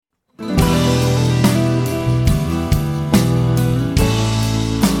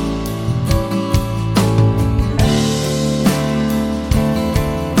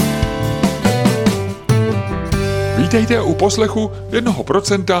Vítejte u poslechu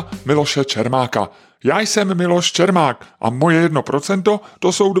 1% Miloše Čermáka. Já jsem Miloš Čermák a moje 1%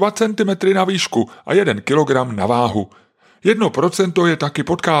 to jsou 2 cm na výšku a 1 kilogram na váhu. 1% je taky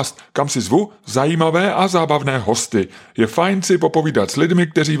podcast, kam si zvu zajímavé a zábavné hosty. Je fajn si popovídat s lidmi,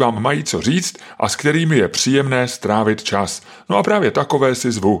 kteří vám mají co říct a s kterými je příjemné strávit čas. No a právě takové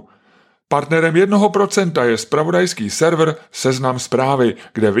si zvu. Partnerem 1% je zpravodajský server Seznam Zprávy,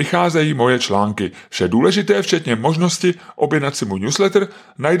 kde vycházejí moje články. Vše důležité, včetně možnosti objednat si můj newsletter,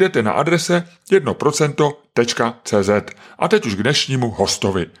 najdete na adrese 1%.cz. A teď už k dnešnímu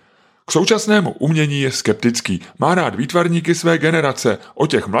hostovi. K současnému umění je skeptický, má rád výtvarníky své generace, o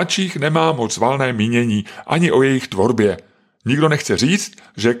těch mladších nemá moc valné mínění, ani o jejich tvorbě. Nikdo nechce říct,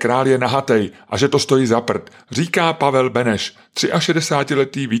 že král je nahatej a že to stojí za prd, říká Pavel Beneš,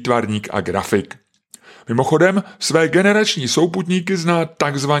 63letý výtvarník a grafik. Mimochodem, své generační souputníky zná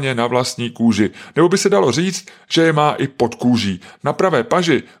takzvaně na vlastní kůži, nebo by se dalo říct, že je má i pod kůží. Na pravé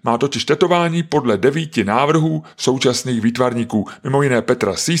paži má totiž tetování podle 9 návrhů současných výtvarníků, mimo jiné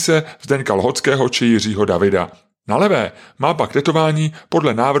Petra Síse, Zdeňka Lhockého či Jiřího Davida. Na levé má pak tetování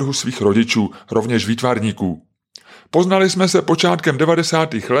podle návrhu svých rodičů, rovněž výtvarníků. Poznali jsme se počátkem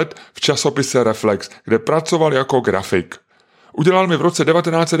 90. let v časopise Reflex, kde pracoval jako grafik. Udělal mi v roce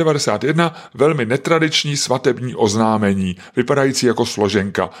 1991 velmi netradiční svatební oznámení, vypadající jako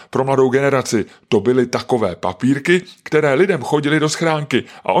složenka. Pro mladou generaci to byly takové papírky, které lidem chodili do schránky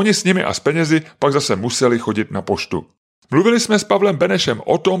a oni s nimi a s penězi pak zase museli chodit na poštu. Mluvili jsme s Pavlem Benešem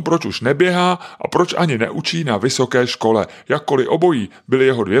o tom, proč už neběhá a proč ani neučí na vysoké škole, jakkoliv obojí byly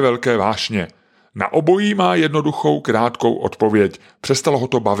jeho 2 velké vášně. Na obojí má jednoduchou, krátkou odpověď. Přestalo ho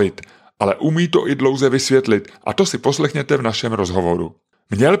to bavit, ale umí to i dlouze vysvětlit a to si poslechněte v našem rozhovoru.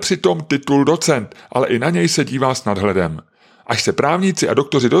 Měl přitom titul docent, ale i na něj se dívá s nadhledem. Až se právníci a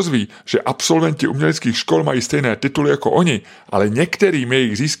doktoři dozví, že absolventi uměleckých škol mají stejné tituly jako oni, ale některým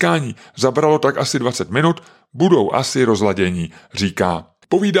jejich získání zabralo tak asi 20 minut, budou asi rozladění, říká.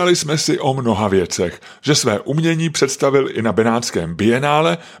 Povídali jsme si o mnoha věcech, že své umění představil i na benátském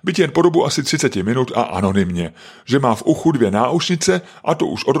bienále, byť jen po dobu asi 30 minut a anonymně, že má v uchu 2 náušnice a to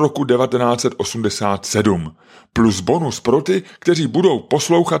už od roku 1987. Plus bonus pro ty, kteří budou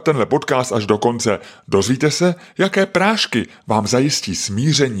poslouchat tenhle podcast až do konce. Dozvíte se, jaké prášky vám zajistí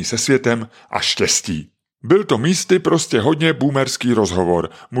smíření se světem a štěstí. Byl to místy prostě hodně boomerský rozhovor.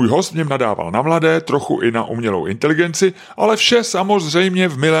 Můj host v něm nadával na mladé, trochu i na umělou inteligenci, ale vše samozřejmě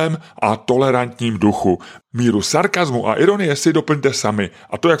v milém a tolerantním duchu. Míru sarkazmu a ironie si doplňte sami,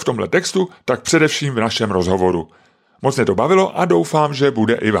 a to jak v tomhle textu, tak především v našem rozhovoru. Moc mě to bavilo a doufám, že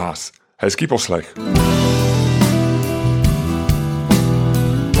bude i vás. Hezký poslech.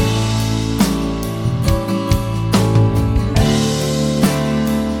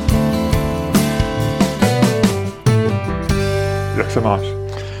 Jak se máš?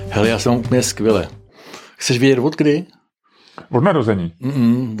 Hele, já jsem úplně skvěle. Chceš vědět od kdy? Od narození.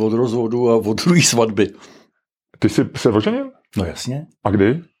 Od rozvodu a od druhé svatby. Ty jsi se oženil? No jasně. A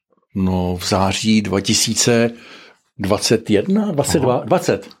kdy? No v září 2021, 22, aha.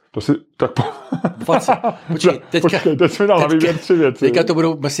 20. To si tak 20. Počkej, teď jsme dal na výběr 3 věci. Teďka to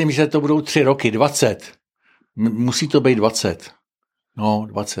budou, myslím, že to budou 3 roky, 20. Musí to být 20. No,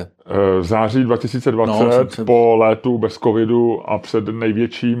 20. V září 2020 po létu bez covidu a před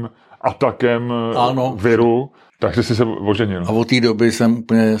největším atakem viru, takže jsi se oženil. A od té doby jsem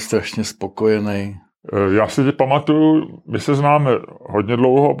úplně strašně spokojený. Já si tě pamatuju, my se známe hodně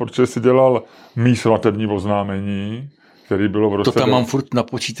dlouho, protože jsi dělal mý svatební oznámení, který bylo v roce... To tam mám furt na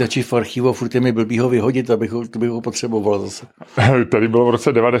počítači v archivu, furt je mi blbý ho vyhodit, abych ho potřeboval zase. Tady bylo v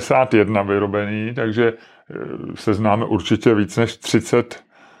roce 91 vyrobený, takže se známe určitě víc než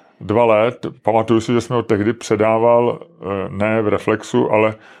 32 let. Pamatuju si, že jsme ho tehdy předával ne v Reflexu,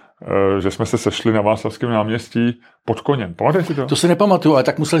 ale že jsme se sešli na Václavském náměstí pod Koněm. Pamatuješ si to? To si nepamatuju, ale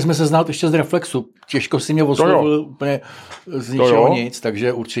tak museli jsme se znát ještě z Reflexu. Těžko si mě oslovil úplně z ničeho nic,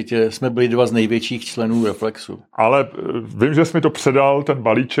 takže určitě jsme byli 2 z největších členů Reflexu. Ale vím, že jsi mi to předal, ten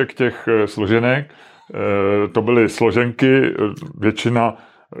balíček těch složenek. To byly složenky, většina,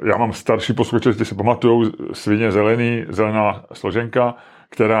 já mám starší posluchače, kteří si pamatujou, svině zelená složenka,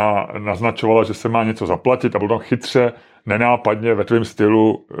 která naznačovala, že se má něco zaplatit a bylo tam chytře, nenápadně ve tvém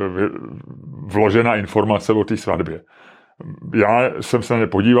stylu vložená informace o té svatbě. Já jsem se na ně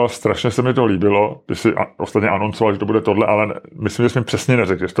podíval, strašně se mi to líbilo, ty jsi ostatně anoncoval, že to bude tohle, ale myslím, že jsi mi přesně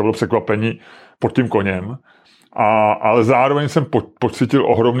neřekl, že to bylo překvapení pod tím koněm. Ale zároveň jsem pocítil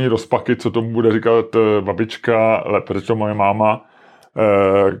ohromný rozpaky, co tomu bude říkat babička, lépe řečeno moje máma,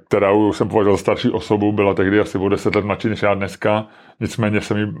 kterou jsem považoval za starší osobu, byla tehdy asi o 10 let mladší než já dneska, nicméně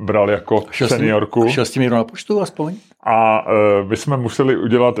jsem ji bral jako seniorku. Šel s tím na poštu aspoň? A my jsme museli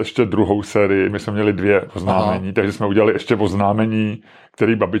udělat ještě druhou sérii, my jsme měli 2 oznámení, takže jsme udělali ještě oznámení,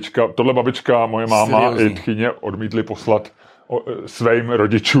 který tohle babička, moje máma i tchyně odmítli poslat svým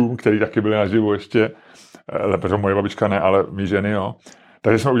rodičům, který taky byli naživu ještě, protože moje babička ne, ale mý ženy, jo.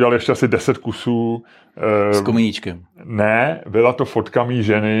 Takže jsme udělali ještě asi 10 kusů. S komíníčkem. Ne, byla to fotka mý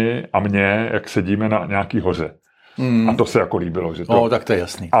ženy a mě, jak sedíme na nějaký hoře. A to se jako líbilo. Že to... tak to je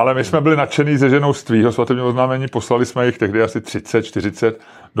jasný. Ale my jsme byli nadšený ze ženou z tvýho svatebního oznámení, poslali jsme jich tehdy asi 30, 40.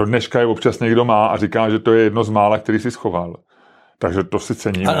 Do dneška je občas někdo má a říká, že to je jedno z mála, který si schoval. Takže to si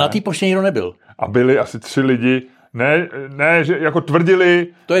ceníme. A na té poště nikdo nebyl. A byli asi 3 lidi, ne, že jako tvrdili...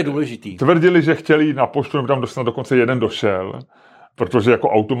 To je důležitý. Tvrdili, že chtěli jít na poštu, nebo tam dokonce jeden došel, protože jako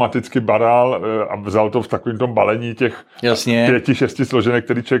automaticky baral a vzal to v takovém tom balení těch 5-6 složenek,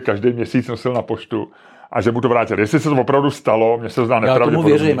 který člověk každý měsíc nosil na poštu a že mu to vrátil. Jestli se to opravdu stalo, mně se zdá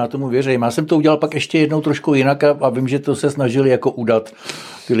nepravděpodobné. Já tomu věřím. Já jsem to udělal pak ještě jednou trošku jinak a vím, že to se snažili jako udat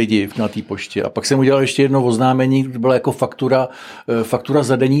ty lidi na té poště. A pak jsem udělal ještě jedno oznámení, to byla jako faktura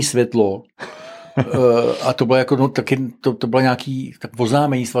za denní světlo. A to bylo jako, to bylo nějaký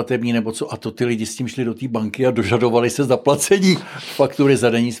oznámení svatební nebo co, a to ty lidi s tím šli do té banky a dožadovali se zaplacení faktury za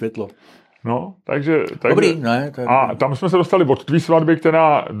denní světlo. No, takže dobrý, ne? A tam jsme se dostali od tvý svatby,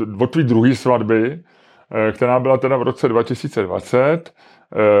 od tvý druhý svatby, která byla teda v roce 2020,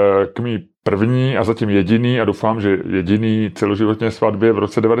 k mý první a zatím jediný, a doufám, že jediný celoživotně svatbě v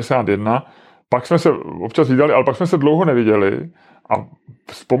roce 91. Pak jsme se občas viděli, ale pak jsme se dlouho neviděli a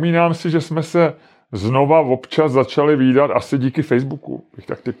vzpomínám si, že jsme se znova občas začali vídat asi díky Facebooku. Bych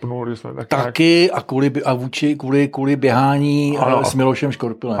tak tipnul, že jsme taky kvůli běhání s Milošem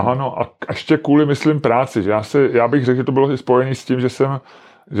Škorpilem. Ano, a ještě kvůli, myslím, práci. Že já bych řekl, že to bylo i spojené s tím, že jsem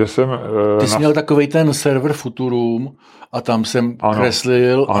Ty jsi měl takovej ten server Futurum a tam jsem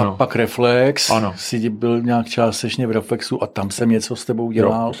kreslil a pak Reflex. Si byl nějak částečně v Reflexu a tam jsem něco s tebou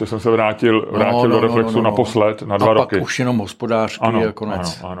dělal. Jo, jsem se vrátil do Reflexu naposled na 2 roky. A pak už jenom hospodářky a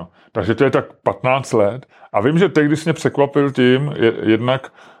konec. Ano. Takže to je tak 15 let. A vím, že tehdy jsi mě překvapil tím,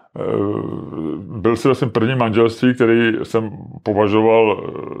 jednak byl jsi ve svém prvním manželství, který jsem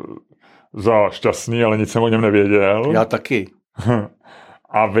považoval za šťastný, ale nic jsem o něm nevěděl. Já taky.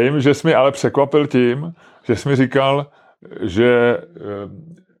 A vím, že jsi mi ale překvapil tím, že jsi mi říkal, že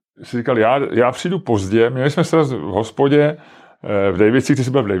já přijdu pozdě, měli jsme sraz v hospodě v Dejvicích, ty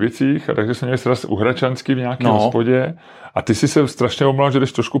jsi byl v Dejvicích, a takže jsme měli sraz u Hračanský v nějaké hospodě a ty jsi se strašně omlal, že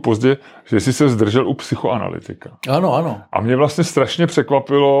jdeš trošku pozdě, že jsi se zdržel u psychoanalytika. Ano. A mě vlastně strašně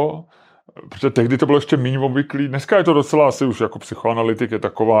překvapilo, protože tehdy to bylo ještě méně obvyklý. Dneska je to docela asi už jako psychoanalytik je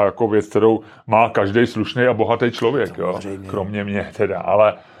taková jako věc, kterou má každý slušný a bohatý člověk, jo? Kromě mě teda,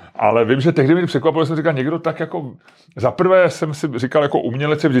 ale vím, že tehdy mě překvapilo, jsem říkal, někdo tak jako, zaprvé jsem si říkal, jako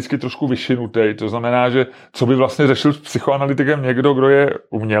umělec je vždycky trošku vyšinutej, to znamená, že co by vlastně řešil s psychoanalytikem někdo, kdo je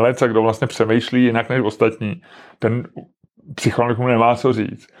umělec a kdo vlastně přemýšlí jinak než ostatní, ten psychoanalytik mu nemá co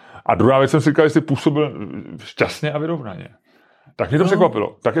říct. A druhá věc jsem si říkal, jestli působil šťastně a vyrovnaně. Tak mě to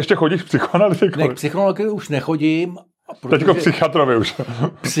překvapilo. Tak ještě chodíš k psychoanalytikovi? Ne, k psychoanalytikovi už nechodím. Teďko psychiatrovi už.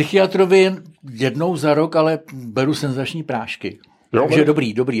 Psychiatrovi jednou za rok, ale beru senzační prášky. Jo, takže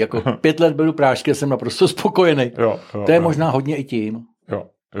dobrý. Jako 5 let beru prášky a jsem naprosto spokojený. To je možná hodně i tím. Jo.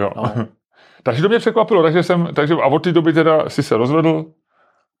 No. Takže to mě překvapilo. Takže a od té doby teda si se rozvedl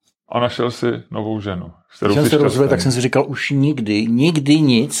a našel si novou ženu. Když jsem se rozvedl, tak jsem si říkal už nikdy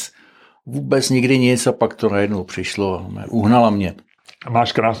nic. Vůbec nikdy nic a pak to najednou přišlo. Uhnala mě.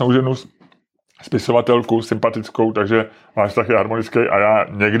 Máš krásnou ženu, spisovatelku, sympatickou, takže máš taky harmonický a já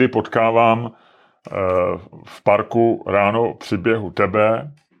někdy potkávám v parku ráno při běhu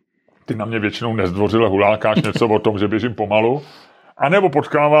tebe. Ty na mě většinou nezdvořile hulákáš něco o tom, že běžím pomalu. A nebo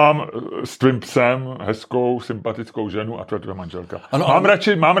potkávám s tvým psem hezkou, sympatickou ženu a to je tvoje manželka. Ano,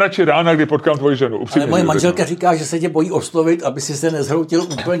 mám radši rána, kdy potkám tvoji ženu. Ale moje manželka říká, že se tě bojí oslovit, aby si se nezhroutil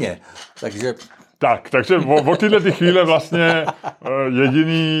úplně. Takže od této chvíle vlastně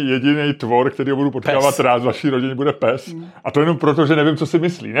jediný tvor, který ho budu potkávat rád z vaší rodiny, bude pes. A to jenom proto, že nevím, co si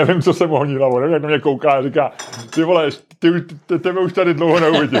myslí. Nevím, co se mu honí hlavou. Nevím, jak na mě kouká a říká, ty vole, tebe už tady dlouho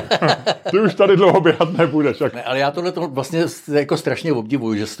neuvidím. Ty už tady dlouho běhat nebudeš. Ne, ale já tohle vlastně jako strašně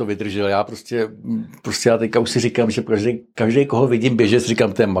obdivuju, že jsi to vydržel. Já prostě já teďka už si říkám, že každý koho vidím běžet,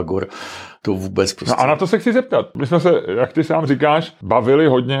 říkám, to je magor. To vůbec prostě. No a na to se chci zeptat. My jsme se, jak ty sám říkáš, bavili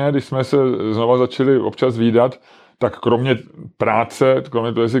hodně, když jsme se znova začali občas vídat. tak kromě práce,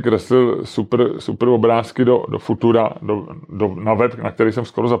 kromě toho, že si kreslil super obrázky do Futura, na web, na který jsem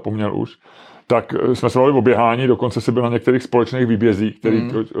skoro zapomněl už, tak jsme se bavili o běhání, dokonce si byl na některých společných výbězích, který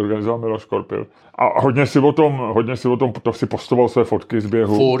organizoval Miloš Korpil. A hodně si o tom, to si postoval své fotky z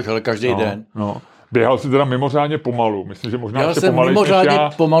běhu. Furt, ale každý den. No. Běhal jsi teda mimořádně pomalu, myslím, že možná ještě pomalejší než já. Běhal jsem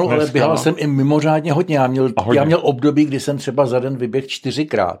mimořádně pomalu, ale běhal jsem i mimořádně hodně. Já měl období, kdy jsem třeba za den vyběhl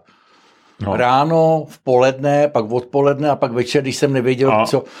 4krát. No. Ráno, v poledne, pak odpoledne a pak večer, když jsem nevěděl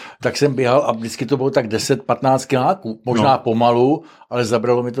co, tak jsem běhal a vždycky to bylo tak 10-15 kiláků. Možná pomalu, ale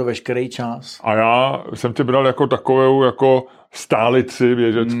zabralo mi to veškerý čas. A já jsem tě bral jako takovou jako stálici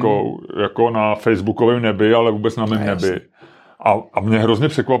běžeckou, jako na facebookovém nebi, ale vůbec na mém nebi. A mě hrozně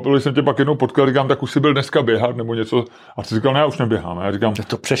překvapilo, že jsem tě pak jednou potkal, říkám, tak už si byl dneska běhat nebo něco. A ty říkal, ne, já už neběhám. A já říkám,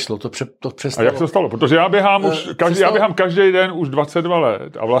 to přešlo, to přestalo. A jak se stalo? Protože já běhám každý den už 22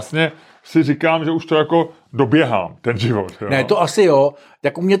 let a vlastně si říkám, že už to jako doběhám, ten život. Jo. Ne, to asi jo.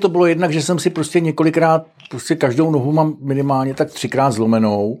 Jak u mě to bylo jednak, že jsem si prostě několikrát, prostě každou nohu mám minimálně tak 3krát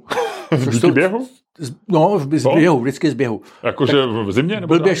zlomenou. Díky běhu? No, vždycky z běhu. Jakože v zimě?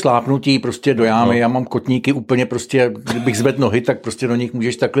 Nebo blbě šlápnutí prostě do jámy, já mám kotníky úplně prostě, kdybych zvedl nohy, tak prostě do nich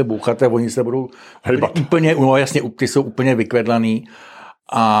můžeš takhle bouchat a oni se budou úplně, no jasně, ty jsou úplně vykvedlaný.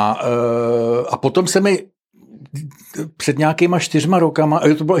 A potom se mi před nějakýma 4 rokama,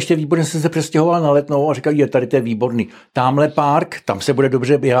 a to bylo ještě výborné, jsem se přestěhoval na Letnou a říkal, tady to je výborný. Tamhle park, tam se bude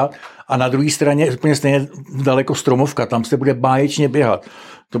dobře běhat a na druhé straně úplně stejně daleko Stromovka, tam se bude báječně běhat.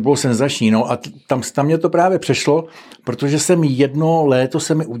 To bylo senzační, no a tam mě to právě přešlo, protože jsem jedno léto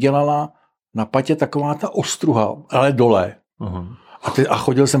se mi udělala na patě taková ta ostruha, ale dole. Uh-huh. A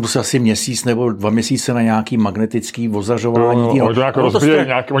chodil jsem prostě asi měsíc nebo 2 měsíce na nějaký magnetický ozařování.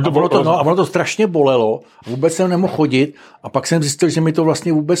 Ono to strašně bolelo, vůbec jsem nemohl chodit a pak jsem zjistil, že mi to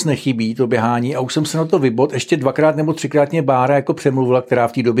vlastně vůbec nechybí, to běhání a už jsem se na to vybodl, ještě 2krát nebo 3krát mě Bára jako přemluvila, která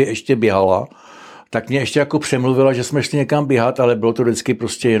v té době ještě běhala, tak mě ještě jako přemluvila, že jsme ještě někam běhat, ale bylo to vždycky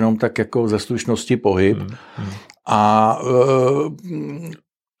prostě jenom tak jako ze slušnosti pohyb.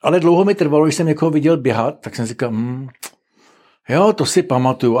 Ale dlouho mi trvalo, když jsem někoho viděl běhat, tak jsem říkal, jo, to si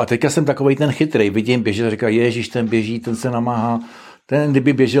pamatuju. A teďka jsem takovej ten chytrej, vidím běžet a říkal, ježiš, ten běží, ten se namáhá. Ten,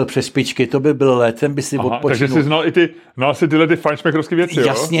 kdyby běžel přes špičky, to by byl let, ten by si odpočinul. Takže jsi znal i asi tyhle ty fajnšmekrovské věci,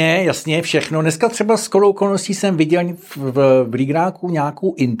 jo? Jasně, všechno. Dneska třeba s shodou okolností jsem viděl v Rígráku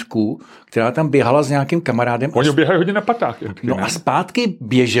nějakou Intku, která tam běhala s nějakým kamarádem. Oni běhají hodně na patách, Intky. No a zpátky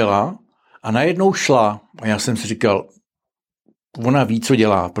běžela a najednou šla. A já jsem si říkal, ona ví, co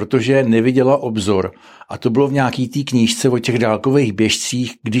dělá, protože neviděla obzor. A to bylo v nějaký té knížce o těch dálkových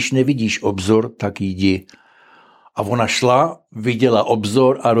běžcích, když nevidíš obzor, tak jdi. A ona šla, viděla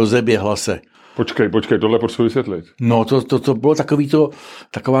obzor a rozeběhla se. Počkej, tohle potřebuji vysvětlit. No, to bylo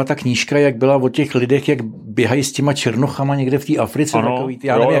taková ta knížka, jak byla o těch lidech, jak běhají s těma černochama někde v té Africe. Ano,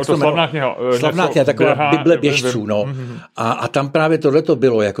 já nevím, jak to slavná kniha. Slavná kniha, taková Bible běžců. No. A tam právě tohle to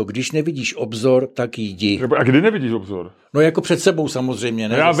bylo, jako když nevidíš obzor, tak jdi. A kdy nevidíš obzor? No jako před sebou samozřejmě,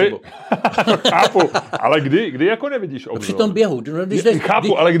 ne za sebou. Chápu, ale kdy jako nevidíš obzor? No při tom běhu.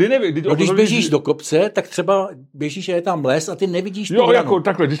 Chápu, ale kdy nevidíš obzor? Když běžíš do kopce, tak třeba běžíš a je tam les a ty nevidíš tu hranu. Jako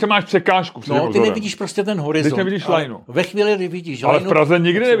takhle, když tam máš překážku. No, ty nevidíš prostě ten horizont. Když nevidíš lajnu. Ve chvíli, kdy vidíš lajnu. Ale v Praze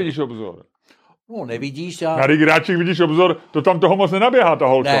nikdy nevidíš obzor. No, nevidíš. Na Rígráčích vidíš obzor, to tam toho moc nenaběhá, ta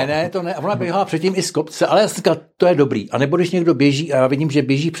holka. Ne, to ne. Ona běhala předtím i z kopce, ale já si říkal, to je dobrý. A nebo když někdo běží a já vidím, že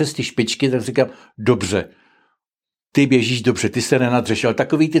běží přes ty špičky, tak říkám, dobře. Ty běžíš dobře, ty se nenadřeš, ale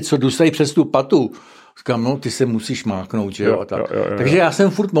takový ty, co dusají přes tu patu, říkám, no, ty se musíš máknout, že jo, a tak. Jo. Takže já jsem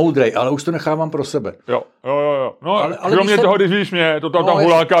furt moudrej, ale už to nechávám pro sebe. Jo. No, ale kromě toho, když víš mě, to tam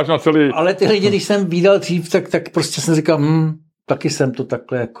hulákáš na celý. Ale ty lidi, když jsem viděl dřív, tak prostě jsem říkal, taky jsem to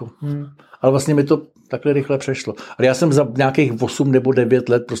takhle jako, ale vlastně mi to takhle rychle přešlo. Ale já jsem za nějakých 8 nebo 9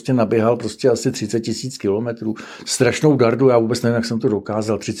 let prostě naběhal prostě asi 30 000 kilometrů. Strašnou dardu, já vůbec nevím, jak jsem to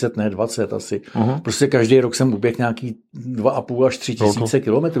dokázal, 30, ne 20 asi. Prostě každý rok jsem uběhl nějaký 2,5 až 3 tisíce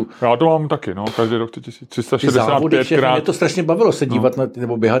kilometrů. Já to mám taky, no, každý rok 365 krát. Mě to strašně bavilo se dívat na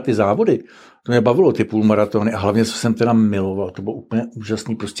nebo běhat ty závody. To mě bavilo ty půlmaratony a hlavně, co jsem teda miloval, to bylo úplně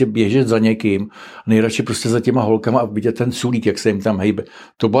úžasný, prostě běžet za někým, nejradši prostě za těma holkama a vidět ten sulík, jak se jim tam hejbe.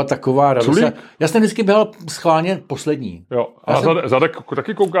 To byla taková radost. Já jsem vždycky běhal schválně poslední. Jo. A zadek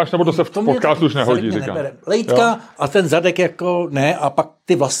taky koukáš, nebo to se v podcastu už nehodí, říkám. Lejtka a ten zadek jako ne a pak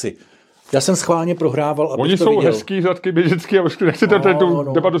ty vlasy. Já jsem schválně prohrával. Oni jsou viděl. Hezký zadky běžecký a nechci tu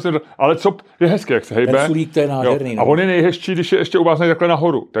debatu si... Ale co je hezké, jak se hejbe. Ten sulík, to je nádherný. A on je nejhezčí, když je ještě uváznej takhle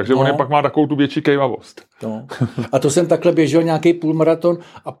nahoru. Takže on je pak má takovou tu větší kejvavost. A to jsem takhle běžel nějaký půlmaraton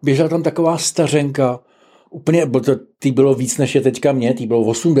a běžela tam taková stařenka. úplně, ty bylo víc než je teďka mě, ty bylo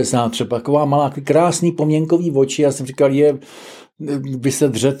 80 třeba, taková malá, krásný poměnkový oči, já jsem říkal, vy se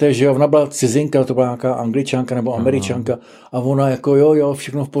dřete, že jo, ona byla cizinka, to byla nějaká Angličanka nebo Američanka a ona jako jo,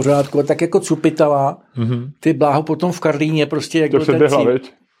 všechno v pořádku, a tak jako cupitala, ty Bláho potom v Karlíně prostě, jak byl ten cíl.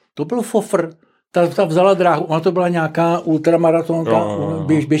 To byl fofr. Ta vzala dráhu, ona to byla nějaká ultramaratonka,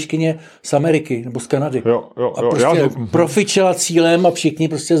 běžkyně z Ameriky nebo z Kanady. Jo. A prostě profičela cílem a všichni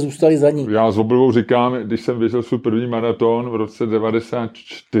prostě zůstali za ní. Já s oblibou říkám, když jsem běžel svůj první maraton v roce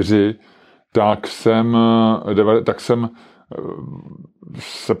 94, tak jsem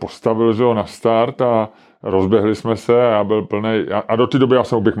se postavil, že, na start a rozběhli jsme se a já byl plnej. A do té doby já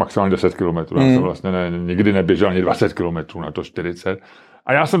jsem uběhl maximálně 10 km. Já jsem vlastně nikdy neběžel ani 20 km, na to 40.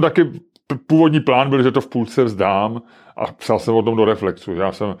 A já jsem taky, původní plán byl, že to v půlce vzdám a psal jsem o tom do Reflexu.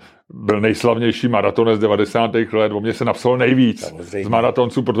 Já jsem byl nejslavnější maratonec 90. let, o mě se napsalo nejvíc z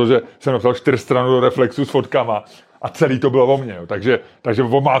maratonců, protože jsem napsal 4 strany do Reflexu s fotkama a celý to bylo o mně. Jo. Takže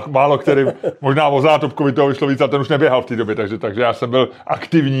o málo kterým, možná o Zátopkovi toho vyšlo víc, ale ten už neběhal v té době, takže já jsem byl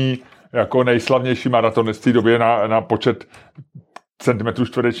aktivní jako nejslavnější maratonec v té době na počet centimetrů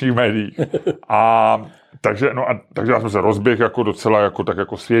čtverečních v médiích. Takže já jsem se rozběhl jako docela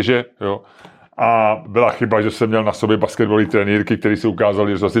jako svěže, jo. A byla chyba, že jsem měl na sobě basketbalové trenýrky, které se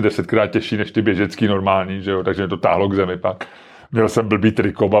ukázaly, že jsou asi 10krát těžší než ty běžecký normální, že jo, takže mě to táhlo k zemi pak. Měl jsem blbý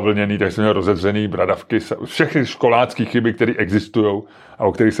triko bavlněný, takže jsem měl rozedřený bradavky, všechny školácké chyby, které existují a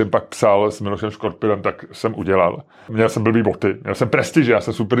o kterých jsem pak psal s Milošem Škorpilem, tak jsem udělal. Měl jsem blbý boty, měl jsem prestiže, já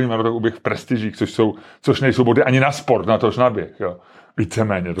jsem super maraton uběh v prestižích, což nejsou boty ani na sport, na tož na běh, jo.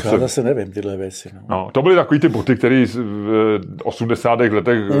 Víceméně. Já zase nevím tyhle věci. No, to byly takový ty boty, které v 80.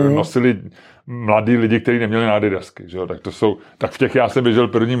 letech nosili mladí lidi, kteří neměli nádydasky, že jo? Tak v těch já jsem běžel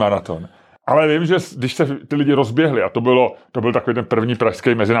první maraton. Ale vím, že když se ty lidi rozběhli, a to byl takový ten první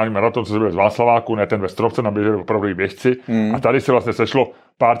pražský mezinárodní maraton, co se byl z Václaváku, ne ten ve Stropce, naběželi opravdu běžci. A tady se vlastně sešlo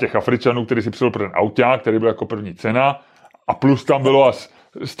pár těch Afričanů, který si přijel pro ten auták, který byl jako první cena, a plus tam bylo až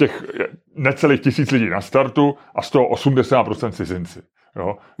z těch necelých 1000 lidí na startu a z toho 80% cizinci.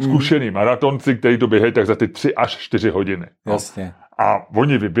 Jo? Zkušený maratonci, kteří to běhají tak za ty 3 až 4 hodiny. Jasně. A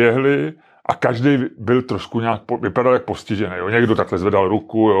oni vyběhli a každý byl trošku nějak, vypadal jak postižený. Jo? Někdo takhle zvedal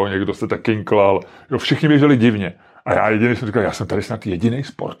ruku, jo? Někdo se tak kinklal. Jo? Všichni běželi divně. A já jediný jsem říkal, já jsem tady snad jediný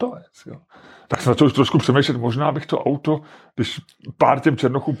sportovec. Jo? Tak jsem začal už trošku přemýšlet, možná bych to auto, když pár těm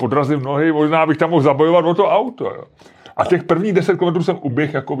černochům podrazím nohy, možná bych tam mohl zabojovat o to auto. Jo? A těch prvních 10 km jsem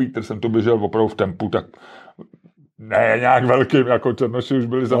uběhl jako vítr, jsem to běžel opravdu v tempu, tak ne nějak velkým, jako černoši už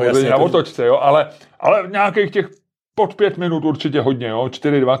byli samozřejmě na otočce, jo, ale nějakých těch pod 5 minut určitě hodně, jo,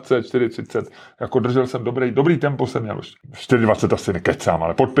 4:20, 4:30, jako držel jsem dobrý tempo jsem měl, 4:20 asi nekecám,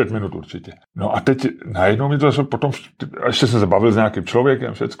 ale pod 5 minut určitě. No a teď najednou mi to zašlo, potom ještě jsem se bavil s nějakým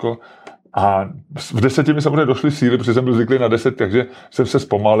člověkem, všecko, a v 10 mi samozřejmě došly síly, protože jsem byl zvyklý na 10, takže jsem se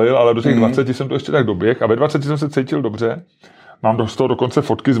zpomalil, ale do těch 20 jsem to ještě tak doběh a ve 20 jsem se cítil dobře. Mám z toho dokonce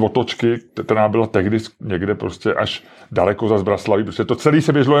fotky z otočky, která byla tehdy někde prostě až daleko za Zbraslaví, protože to celé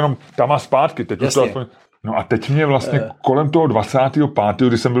se běželo jenom tam a zpátky. Teď to aspoň... No a teď mě vlastně kolem toho 25.,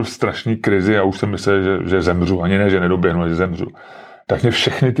 kdy jsem byl v strašný krizi a už jsem myslel, že zemřu, ani ne, že nedoběhnu, že zemřu. Tak mě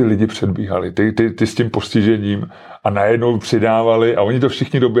všechny ty lidi předbíhali, ty s tím postižením a najednou přidávali a oni to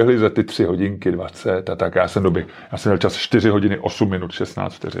všichni doběhli za ty 3 hodinky 20 a tak já jsem měl čas 4 hodiny 8 minut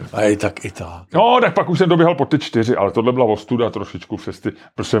 16 vteřin. A i tak. No, tak pak už jsem doběhal po ty 4, ale tohle byla ostuda trošičku přes ty,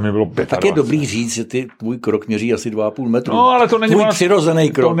 protože mi bylo 25. Tak je dobrý říct, že tvůj krok měří asi 2,5 metru. No, ale to není tvůj přirozený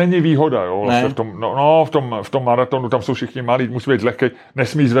krok. To není výhoda, jo. Vlastně v tom maratonu tam jsou všichni malí, musí být lehkej,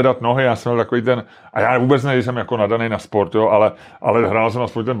 nesmí zvedat nohy, já jsem takový ten, a já vůbec nejsem jako nadaný na sport, jo, ale hrál jsem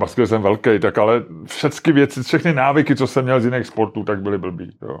aspoň ten basket, jsem velký, tak ale všechny návyky, co jsem měl z jiných sportů, tak byly blbý.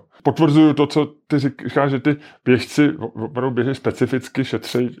 Jo. Potvrzuju to, co ty říkáš, že ty běžci opravdu běží specificky,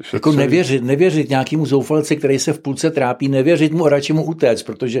 šetří. Jako nevěřit nějakému zoufalci, který se v půlce trápí, nevěřit mu a radši mu utéct,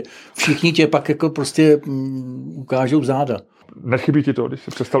 protože všichni tě pak jako prostě ukážou záda. Nechybí ti to, když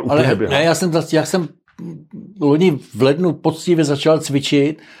jsi přestal úplně běhat? Ne, já jsem loni v lednu poctivě začal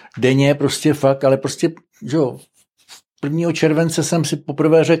cvičit denně, prostě fakt, ale prostě, že jo, 1. července jsem si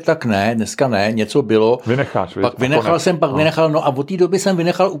poprvé řekl, tak ne, dneska ne, něco bylo. Vynecháš, pak vynechal, no a od té doby jsem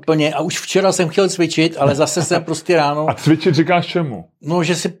vynechal úplně a už včera jsem chtěl cvičit, ale zase jsem prostě ráno. A cvičit říkáš čemu? No,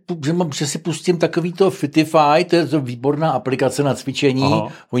 že si pustím takový to Fitify, to je to výborná aplikace na cvičení,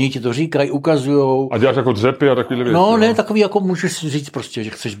 oni ti to říkají, ukazujou. A děláš jako dřepy a takovýhle věci. No, ne, takový jako můžeš říct prostě, že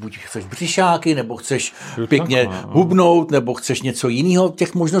chceš břišáky, nebo chceš pěkně hubnout, nebo chceš něco jiného.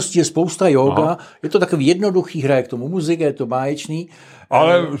 Těch možností je spousta, yoga. Je to takový jednoduchý, hraje k tomu muziku. muzika, je to báječný.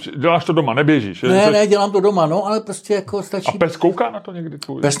 Ale děláš to doma, neběžíš? Ne, dělám to doma, no, ale prostě jako stačí. A pes kouká na to někdy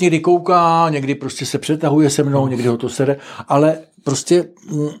tvůj? Pes někdy kouká, někdy prostě se přetahuje se mnou, někdy ho to sere, ale prostě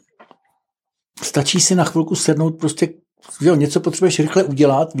stačí si na chvilku sednout, prostě něco potřebuješ rychle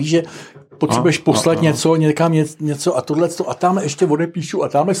udělat, víš, že potřebuješ poslat něco, někam něco a tohleto a tam ještě odepíšu a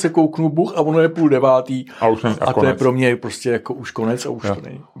tam se kouknu, buch a ono je 8:30 a to je pro mě prostě jako už konec a už to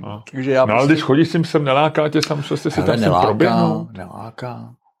není. Takže já ale když chodíš s tím neláká tě sam, co jste si tam sem proběhnout? Neláká.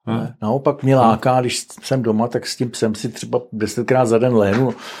 Ne. Naopak mě láká, když jsem doma, tak s tím psem si třeba 10krát za den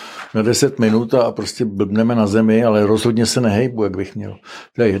léhnu na 10 minut a prostě blbneme na zemi, ale rozhodně se nehejbu, jak bych měl.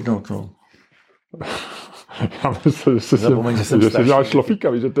 To je jedno. To. Já myslím, že jsi dělal šlofíka,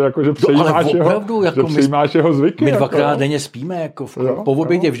 víš, že to je jako, že přejímáš jeho zvyky. My 2krát denně spíme, jako po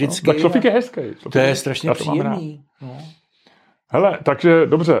obědě vždycky. Tak šlofík je hezký. To je strašně příjemný. No. Hele, takže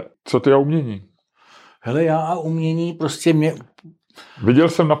dobře, co ty a umění? Hele, já a umění prostě mě... Viděl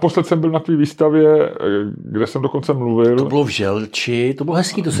jsem, naposled jsem byl na tvý výstavě, kde jsem dokonce mluvil. To bylo v Želči, to bylo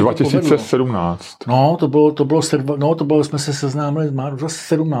hezký, to se 2017. To bylo, jsme se seznámili s Máru,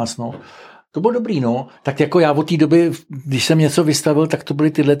 2017, no. To bylo dobrý, no. Tak jako já od té doby, když jsem něco vystavil, tak to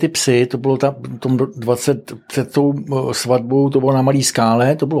byly tyhle ty psy, to bylo tom 20 před tou svatbou, to bylo na Malý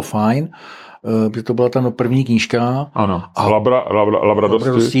Skále, to bylo fajn, to byla ta první knížka. Ano,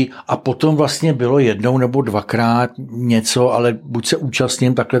 Labradosti. A potom vlastně bylo jednou nebo 2krát něco, ale buď se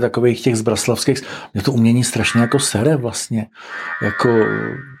účastním takhle takových těch zbraslavských, mě to umění strašně jako sere vlastně. Jako,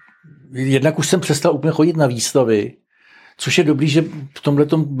 jednak už jsem přestal úplně chodit na výstavy, což je dobrý, že v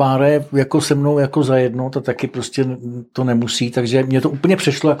tomhletom báre jako se mnou jako zajedno, to taky prostě to nemusí, takže mě to úplně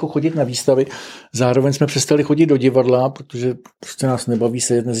přešlo jako chodit na výstavy. Zároveň jsme přestali chodit do divadla, protože prostě nás nebaví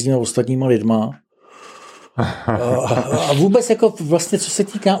sedět mezi těmi ostatníma lidma. A vůbec jako vlastně, co se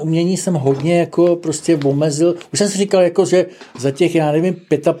týká umění, jsem hodně jako prostě omezil. Už jsem si říkal, jako, že za těch, já nevím,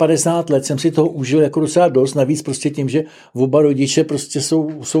 55 let jsem si toho užil jako docela dost, navíc prostě tím, že oba rodiče prostě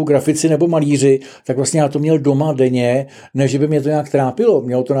jsou grafici nebo malíři, tak vlastně já to měl doma denně, ne, že by mě to nějak trápilo,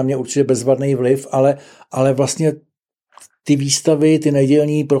 mělo to na mě určitě bezvadný vliv, ale vlastně ty výstavy, ty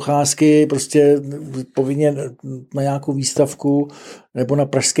nedělní procházky, prostě povinně na nějakou výstavku nebo na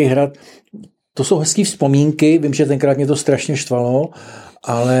Pražský hrad, to jsou hezký vzpomínky, vím, že tenkrát mě to strašně štvalo,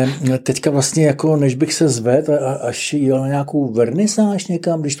 ale teďka vlastně jako než bych se zvedl až jel na nějakou vernisáž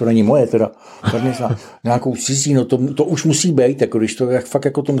někam, když to není moje teda, vernisáž, nějakou cizí, no to už musí být, jako když to fakt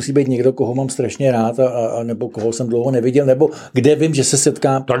jako to musí být někdo, koho mám strašně rád a nebo koho jsem dlouho neviděl, nebo kde vím, že se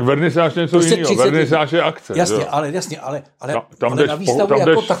setkám. Tak vernisáž něco prostě jiného, vernisáž je akce. Jasně, ale na výstavu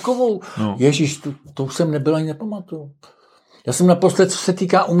jako takovou, no. Ježíš, to už jsem nebyl ani nepamatuju. Já jsem naposled, co se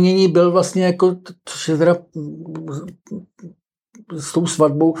týká umění, byl vlastně jako, což je teda s tou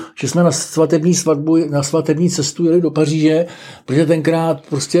svatbou, že jsme na svatební cestu jeli do Paříže, protože tenkrát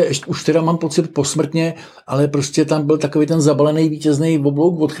prostě, už teda mám pocit posmrtně, ale prostě tam byl takový ten zabalený vítězný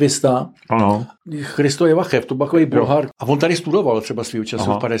oblouk od Krista. Ano. Christo Jevachev, to byl takový Bulhar. A on tady studoval třeba svýho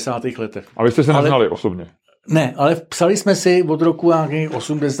času v 50. letech. A vy jste se neznali osobně? Ne, ale psali jsme si od roku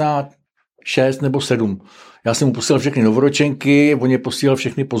 86 nebo 7. Já jsem mu posílal všechny novoročenky, on je posílal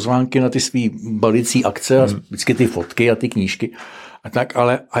všechny pozvánky na ty svý balicí akce a vždycky ty fotky a ty knížky. A tak,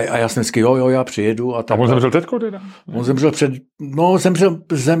 ale a já jsem vždycky, jo, já přijedu. A on zemřel teďko teda? On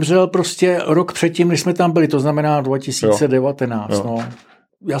zemřel prostě rok předtím, než jsme tam byli, to znamená 2019. Jo. No.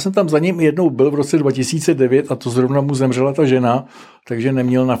 Já jsem tam za ním jednou byl v roce 2009 a to zrovna mu zemřela ta žena, takže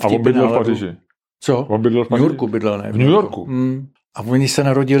neměl na vtipy. A on bydlel v Paříži? Co? On bydlel v Paříži? V New Yorku bydlel, ne? V New Yorku? A oni se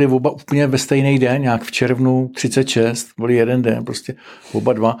narodili oba úplně ve stejný den, nějak v červnu 36, byli jeden den, prostě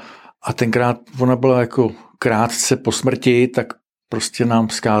oba dva. A tenkrát ona byla jako krátce po smrti, tak prostě nám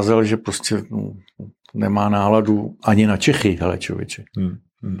vzkázal, že prostě nemá náladu ani na Čechy, hele člověče.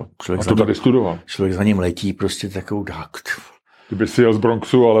 A to tady studoval. Člověk za ním letí prostě takovou Kdyby si jel z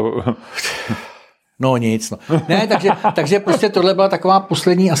Bronxu, ale... No nic. No. Ne, takže prostě tohle byla taková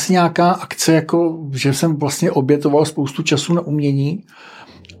poslední asi nějaká akce, jako, že jsem vlastně obětoval spoustu času na umění,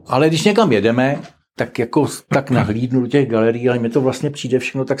 ale když někam jedeme, tak nahlídnu do těch galerií, ale mi to vlastně přijde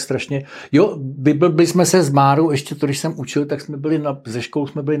všechno tak strašně. Jo, byli jsme se s Márou, ještě to, když jsem učil, tak jsme byli ze školou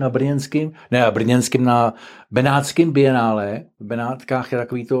jsme byli na Benátském bienále. V Benátkách je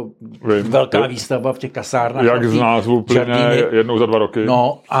takový to velká výstava v těch kasárnách. Jak z názvu plyne jednou za 2 roky.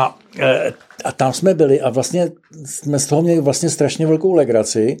 No a tam jsme byli a vlastně jsme z toho měli vlastně strašně velkou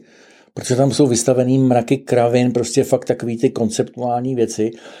legraci, protože tam jsou vystavený mraky kravin, prostě fakt takový ty konceptuální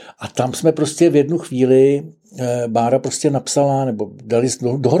věci. A tam jsme prostě v jednu chvíli, Bára prostě napsala, nebo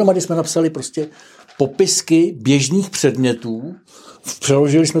dohromady jsme napsali prostě popisky běžných předmětů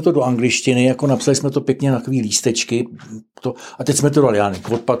přeložili jsme to do angličtiny, jako napsali jsme to pěkně na takový lístečky. A teď jsme to dali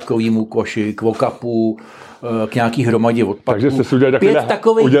k odpadkovému koši, k okapu, k nějaký hromadě odpadků. Takže jste si udělali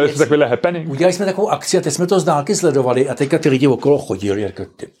takovýhle happening? Udělali jsme takovou akci a teď jsme to z dálky sledovali a teďka ty lidi okolo chodili. A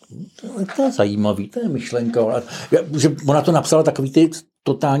to je zajímavý, to je myšlenka. Že ona to napsala takový ty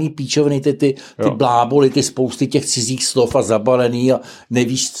totální píčoviny, ty bláboli, ty spousty těch cizích slov a zabalený a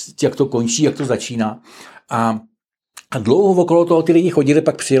nevíš, jak to končí, jak to začíná. A dlouho okolo toho ty lidi chodili,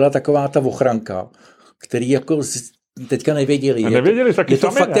 pak přijela taková ta ochranka, který jako teďka nevěděli. Nevěděli taky to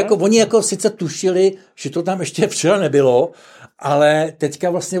sami, fakt ne? jako, oni jako sice tušili, že to tam ještě včera nebylo, ale teďka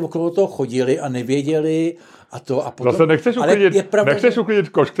vlastně okolo toho chodili a nevěděli a to a potom... Zase nechceš uklidit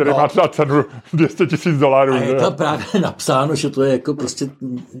koš, který má třeba cenu $200,000. A je tam právě napsáno, že to je jako prostě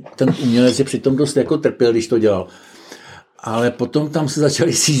ten umělec je přitom dost jako trpěl, když to dělal. Ale potom tam se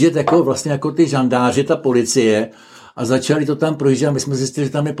začali sížet jako vlastně jako ty žandáři, ta policie a začali to tam projíždět. My jsme zjistili,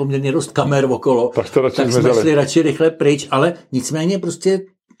 že tam je poměrně dost kamer okolo. Tak jsme šli radši rychle pryč, ale nicméně prostě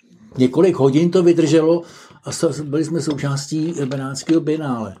několik hodin to vydrželo a byli jsme součástí benátského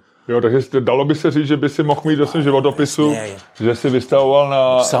bienále. Jo, takže dalo by se říct, že by si mohl mít do svém životopisu, že si vystavoval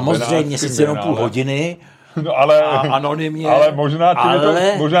na samozřejmě sice jenom půl hodiny, no, ale anonymně. Ale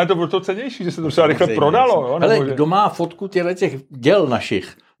možná je to proto cenější, že se to třeba rychle prodalo. Jo? Ale kdo má fotku těch děl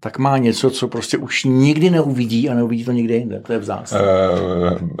našich, tak má něco, co prostě už nikdy neuvidí a neuvidí to nikde jinde. To je vzácné.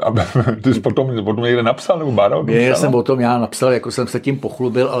 Ty jsi potom někde napsal nebo bádal? Já napsal, jako jsem se tím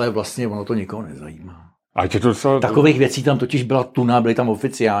pochlubil, ale vlastně ono to nikoho nezajímá. Takových věcí tam totiž byla tuna, byly tam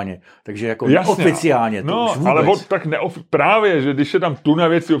oficiálně. Takže jako neoficiálně. To už vůbec. Tak právě, že když je tam tuna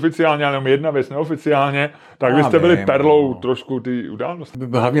věcí oficiálně, ale jenom jedna věc neoficiálně, tak vy jste byli perlou trošku ty události.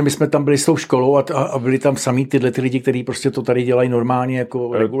 Hlavně my jsme tam byli s tou školou a byli tam samý ty lidi, kteří prostě to tady dělají normálně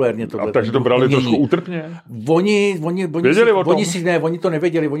jako regulérně. Takže to brali trošku útrpně? Oni to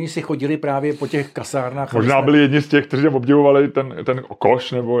nevěděli, oni si chodili právě po těch kasárnách. Možná byli jedni z těch, kteří obdivovali ten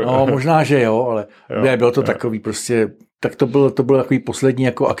koš, nebo... No, možná, že jo, ale bylo to takový prostě, tak to bylo takový poslední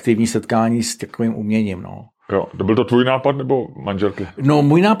jako aktivní setkání s takovým uměním, no. Jo, to byl to tvůj nápad nebo manželky? No,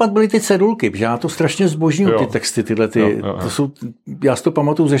 můj nápad byly ty cedulky, že já to strašně zbožňuju, ty texty, tyhle ty, to jsou, já si to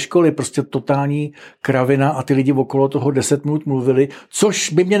pamatuju ze školy, prostě totální kravina a ty lidi okolo toho 10 minut mluvili,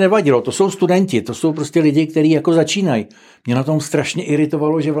 což by mě nevadilo, to jsou studenti, to jsou prostě lidi, kteří jako začínají. Mě na tom strašně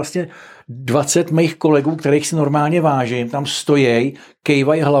iritovalo, že vlastně 20 mých kolegů, kterých si normálně vážím, tam stojí,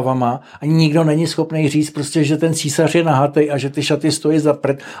 kejvají hlavama a nikdo není schopný říct prostě, že ten císař je nahatej a že ty šaty stojí za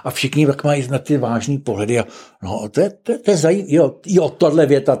prd a všichni tak mají na ty vážný pohledy a no, to je zajímavé. Jo, tohle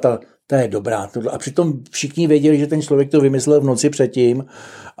věta, to je dobrá. A přitom všichni věděli, že ten člověk to vymyslel v noci předtím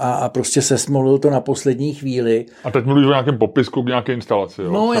a prostě se smolil to na poslední chvíli. A teď mluvíš o nějakém popisku k nějaké instalaci,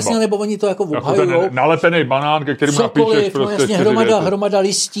 jo? No třeba. Jasně, nebo oni to jako obhajujou. Nalepený banán, ke kterému napíšeš prostě no, jasně, hromada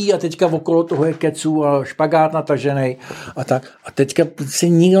listí a teďka okolo toho je keců a špagát natažený a tak. A teďka si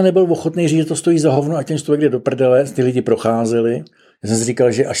nikdo nebyl ochotný říct, že to stojí za hovno a ten člověk jde do prdele, ty lidi procházeli. Já jsem si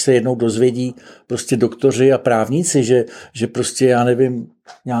říkal, že až se jednou dozvědí prostě doktoři a právníci, že prostě, já nevím,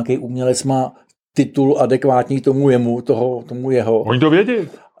 nějaký umělec má titul adekvátní tomu jeho. Oni to vědí.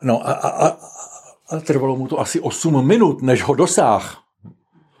 No a trvalo mu to asi 8 minut, než ho dosáh.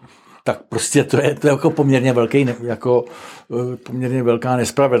 Tak prostě to je jako poměrně poměrně velká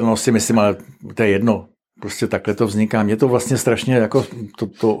nespravedlnost, si myslím, ale to je jedno. Prostě takhle to vzniká. Mně to vlastně strašně jako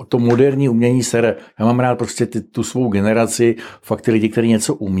to moderní umění sere. Já mám rád prostě tu svou generaci, fakt ty lidi, kteří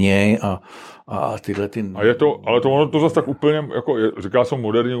něco umějí a tyhle ty... Ale to zase tak úplně, jako říká jsem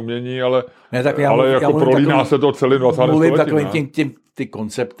moderní umění, ale prolíná se to celý 20. století. Mluvím takovým ty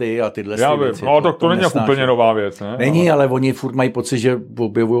koncepty a tyhle věci. No to není jako úplně nová věc, ne? Není, ale oni furt mají pocit, že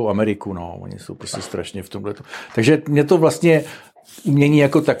objevují Ameriku, no. Oni jsou prostě strašně v tomhletu. Takže mě to vlastně umění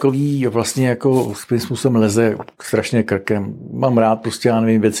jako takový vlastně jako svým způsobem leze strašně krkem. Mám rád prostě, já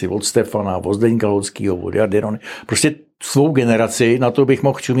nevím, věci od Stefana, od Zdeňka Lockýho, od Jardirony. Prostě svou generaci, na to bych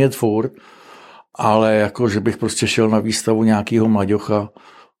mohl čumět furt, ale jako, že bych prostě šel na výstavu nějakého mlaďocha,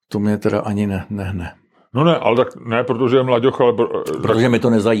 to mě teda ani ne. No ne, ale tak ne, protože je mlaďoch, ale... Protože mi to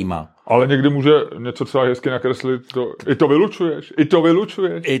nezajímá. Ale někdy může něco třeba hezky nakreslit. I to vylučuješ. I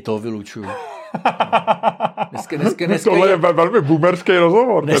to vylučuju. Dneska tohle je velmi boomerský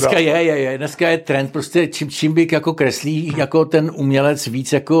rozhovor. Dneska je trend, prostě čím by jako kreslí jako ten umělec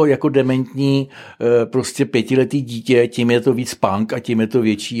víc jako dementní prostě 5letý dítě, tím je to víc punk a tím je to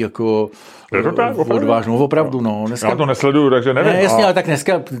větší jako odvážnou, opravdu. No. Dneska, já to nesleduju, takže nevím. Ne, jasně, ale tak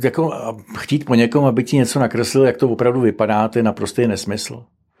dneska jako chtít po někom, aby ti něco nakreslil, jak to opravdu vypadá, to je naprostý nesmysl.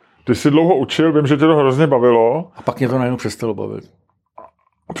 Ty jsi dlouho učil, vím, že tě to hrozně bavilo. A pak mě to najednou přestalo bavit.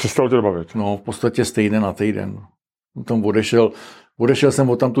 A přestalo tě bavit? No, v podstatě z týden na týden. Tam odešel jsem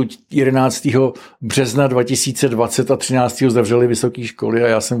odtamtud 11. března 2020 a 13. zavřeli vysoké školy a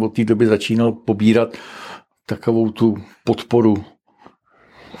já jsem od té doby začínal pobírat takovou tu podporu,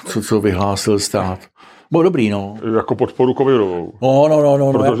 co vyhlásil stát. Bylo dobrý, no. Jako podporu covidovou.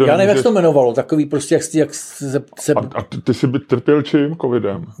 No. Já nevím, jak se to jmenovalo. Takový prostě, jak se... A ty jsi by trpěl čím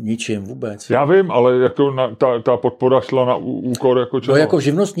covidem? Ničím vůbec. Já vím, ale jako ta podpora šla na úkor jako čeho? No jako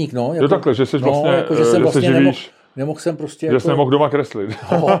živnostník, no. Jo takhle, že jsi vlastně, jako, že se živíš. Nemohl jsem prostě... Že jsi nemohl doma kreslit.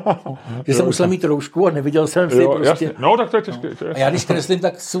 Že jsem musel mít roušku a neviděl jsem si prostě... Jasně. No tak to je těžké. A já když kreslím,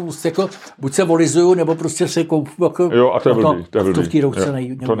 tak jako, buď se volizuju, nebo prostě se koupu... Jako, jo, a to je blbý. To v té roušce to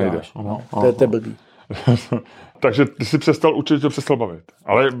nejde. To je blbý. Takže ty jsi přestal učit, to přestal bavit.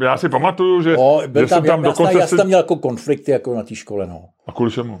 Ale já si pamatuju, že jsem tam dokonce... Já jsem tam měl jako konflikty jako na té škole, no. A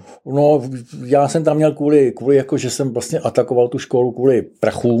kvůli čemu? No, já jsem tam měl kvůli jako, že jsem vlastně atakoval tu školu kvůli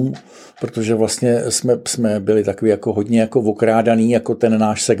prachům, protože vlastně jsme byli takový jako hodně jako okrádaný, jako ten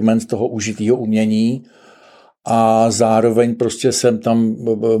náš segment toho užitého umění a zároveň prostě jsem tam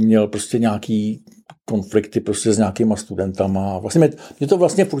měl prostě nějaký konflikty prostě s nějakýma studentama. Vlastně mě to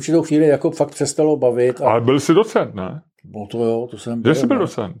vlastně v určitou chvíli jako fakt přestalo bavit. Ale byl jsi docent, ne? No to jo, to jsem byl. Že jsi byl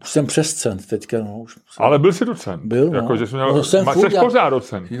docent? Už jsem přes cent teďka, no. Ale byl jsi docent? Byl, no. Jako, že jsi měl... No, jsi pořád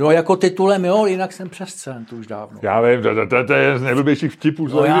docent. No jako titulem, jo, jinak jsem přes cent už dávno. Já vím, to je z nejblbějších vtipů.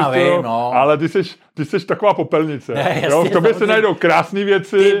 No já vím, no. Ale ty jsi taková popelnice. Ne, jo, v tobě se najdou krásné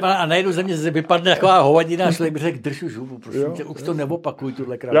věci. A najednou ze mě vypadne taková hovadina a člověk by řekl, drž už hubu, prosím tě, už to neopakuj,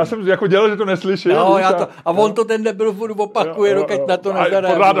 tuhle krávu. Já jsem jako dělal, že to neslyšel. No, a on to ten nebyl furt opakuje, dokud na to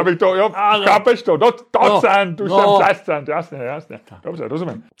nezareaguje. Pořád, abych to, jo, chápeš to, docent, už jsem přes cent, jasně. Dobře,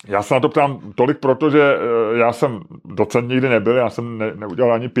 rozumím. Já se na to ptám tolik proto, že já jsem docent nikdy nebyl, já jsem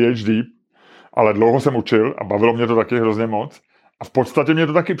neudělal ani PhD, ale dlouho jsem učil a bavilo mě to taky hrozně moc. A v podstatě mě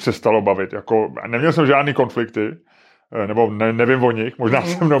to taky přestalo bavit. Jako, neměl jsem žádný konflikty, nebo nevím o nich, možná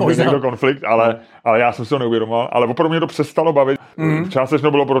se mnou byl někdo konflikt, ale já jsem si to neuvědomoval, ale opravdu mě to přestalo bavit.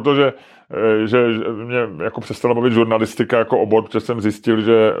 Částečně bylo proto, že mě jako přestalo bavit žurnalistika jako obor, protože jsem zjistil,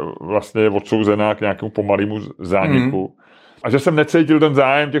 že vlastně je odsouzená k nějakému pomalému zániku. A že jsem necítil ten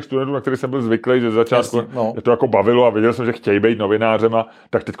zájem těch studentů, na který jsem byl zvyklý, že začátku je to jako bavilo a viděl jsem, že chtějí být novinářem a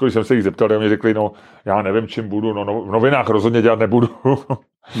tak teď, když jsem se jich zeptal, tak mi řekli, no já nevím, čím budu, no v novinách rozhodně dělat nebudu.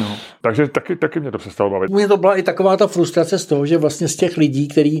 No. Takže taky mě to přestalo bavit. Mně to byla i taková ta frustrace z toho, že vlastně z těch lidí,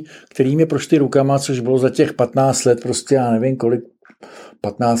 který mě prošli rukama, což bylo za těch 15 let, prostě já nevím kolik,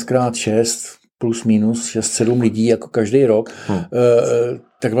 15x6 plus minus 6-7 lidí jako každý rok,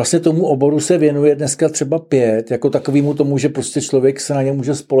 tak vlastně tomu oboru se věnuje dneska třeba 5, jako takovýmu tomu, že prostě člověk se na ně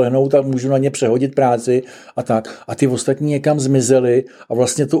může spolehnout a můžu na ně přehodit práci a tak. A ty ostatní někam zmizely a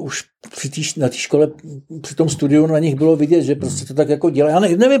vlastně to už na té škole, při tom studiu na nich bylo vidět, že prostě to tak jako dělá. Já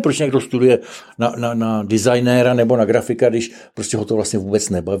nevím, proč někdo studuje na designéra nebo na grafika, když prostě ho to vlastně vůbec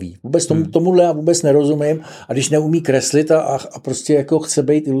nebaví. Vůbec tomuhle já vůbec nerozumím a když neumí kreslit a prostě jako chce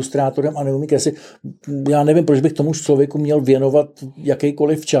být ilustrátorem a neumí kreslit, já nevím, proč bych tomu člověku měl věnovat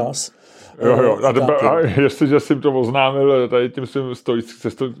jakýkoliv čas. Jo. A jestliže jsi to oznámil tady tím svým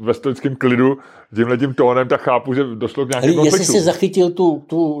ve stoickém klidu, tímhletím tónem, tak chápu, že došlo k nějakému konfliktu. Jestli jsi zachytil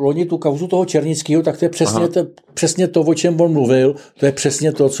tu kauzu toho Černického, tak to je přesně to, o čem on mluvil, to je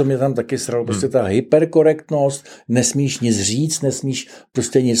přesně to, co mě tam taky sralo. Prostě ta hyperkorektnost, nesmíš nic říct, nesmíš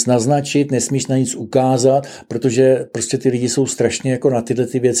prostě nic naznačit, nesmíš na nic ukázat, protože prostě ty lidi jsou strašně jako na tyhle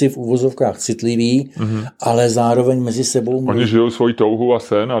ty věci v uvozovkách citliví, ale zároveň mezi sebou... Oni žijou svoji touhu a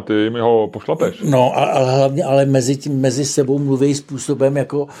sen a ty jim ho pošlapeš. No, ale hlavně mezi sebou mluví způsobem,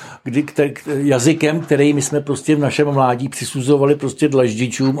 jako jazykem, který my jsme prostě v našem mládí přisuzovali prostě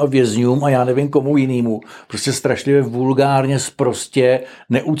dlaždičům a vězňům a já nevím komu jinému. Prostě strašlivě vulgárně, sprostě,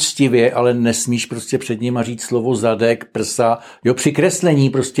 neúctivě, ale nesmíš prostě před nima říct slovo zadek, prsa, jo, při kreslení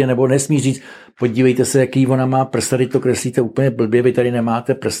prostě, nebo nesmíš říct, podívejte se, jaký ona má prsa, teď to kreslíte úplně blbě, vy tady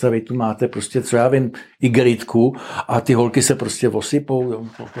nemáte prsa, vy tu máte prostě, co já vím, igelitku a ty holky se prostě osypou, jo,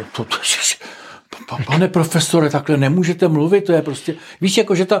 pane profesore, takhle nemůžete mluvit, to je prostě, víš,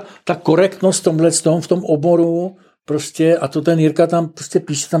 jako, že ta korektnost v tom oboru, prostě, a to ten Jirka tam prostě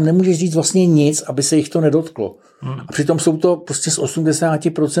píše, tam nemůžeš říct vlastně nic, aby se jich to nedotklo. A přitom jsou to prostě z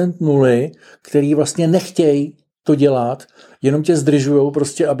 80% nuly, který vlastně nechtějí to dělat, jenom tě zdržujou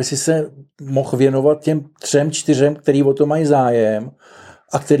prostě, aby si se mohl věnovat těm 3-4, který o to mají zájem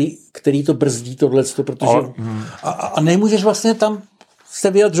a který to brzdí tohleto, protože a nemůžeš vlastně tam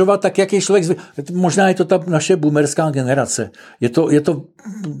se vyjadřovat tak, jak je člověk. Možná je to ta naše boomerská generace. Je to,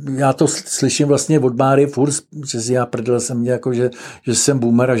 já to slyším vlastně od Báry furt, že já prdel jsem mě jako, že jsem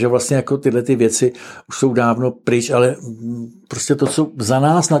boomer a že vlastně jako tyhle ty věci už jsou dávno pryč, ale prostě to, co za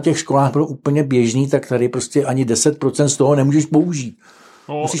nás na těch školách bylo úplně běžný, tak tady prostě ani 10% z toho nemůžeš použít.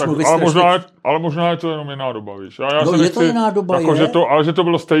 No, tak, ale možná je to jenom jiná doba, víš. To jiná doba, jako, že to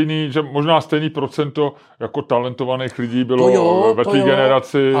bylo stejný, že možná stejný procento jako talentovaných lidí bylo ve té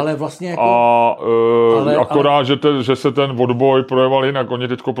generaci. Ale vlastně jako, akorát, že se ten odboj projeval jinak. Oni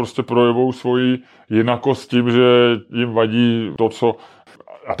teďko prostě projevou svoji jinakost tím, že jim vadí to, co...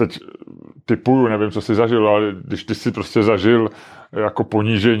 A teď typuju, nevím, co jsi zažil, ale když ty jsi prostě zažil jako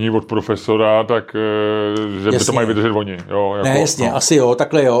ponížení od profesora, tak že by to mají vydržet oni. Jo, jako, ne, jasně, asi jo,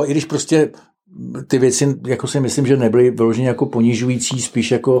 takhle jo, i když prostě ty věci, jako si myslím, že nebyly vyloženě jako ponižující,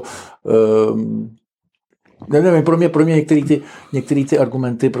 spíš jako nevím, pro mě některé ty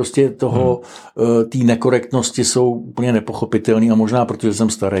argumenty prostě toho té nekorektnosti jsou úplně nepochopitelný a možná protože jsem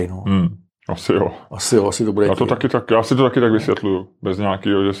starý, no. Asi to bude. Já si to taky tak vysvětluju, bez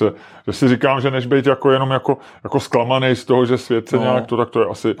nějakého, že si říkám, že než být jenom jako zklamaný z toho, že svět se nějak to, tak to je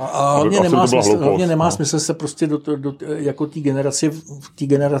asi. A hlavně nemá smysl se prostě jako té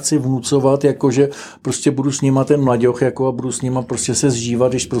generaci vnucovat, jako že prostě budu s nima ten mladěch, jako a budu s nima prostě se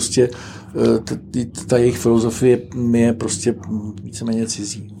zžívat, když prostě ta jejich filozofie mi je prostě víceméně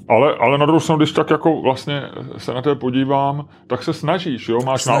cizí. Ale na druhou stranu, když tak jako vlastně se na tebe podívám, tak se snažíš, jo?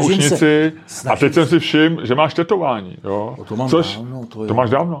 Máš náušnici a teď jsem si všiml, že máš tetování, jo? To mám dávno. To máš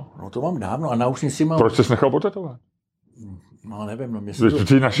dávno? No to mám dávno a náušnici mám... Proč jsi nechal potetovat? No nevím,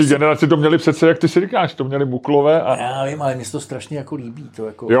 Ty naší generaci to měli přece, jak ty si říkáš, to měli buklové a... Já vím, ale mně se to strašně jako líbí. To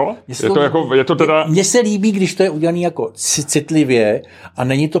jako, jo? Je to teda... Mně se líbí, když to je udělané jako citlivě a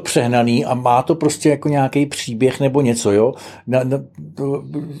není to přehnaný a má to prostě jako nějaký příběh nebo něco, jo?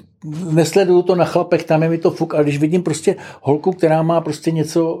 Nesleduju to na chlapech, tam je mi to fuk, ale když vidím prostě holku, která má prostě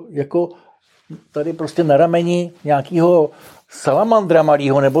něco jako tady prostě na rameni nějakýho salamandra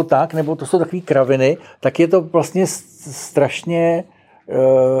malýho nebo tak, nebo to jsou takový kraviny, tak je to vlastně strašně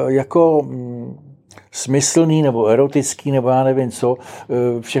jako smyslný nebo erotický, nebo já nevím co.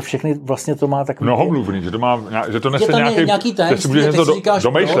 Všechny vlastně to má takový... Mnohomluvný, že to nese nějaký tajemství, si můžeš něco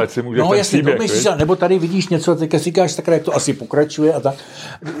domýšlet, si můžeš ten příběh. Nebo tady vidíš něco, teďka si říkáš, tak jak to asi pokračuje a tak.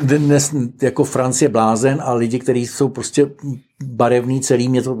 Dnes jako Francie blázen a lidi, kteří jsou prostě barevný celý,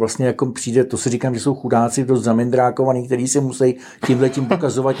 mě to vlastně jako přijde, to si říkám, že jsou chudáci dost zamindrákovaný, kteří si musí tímhletím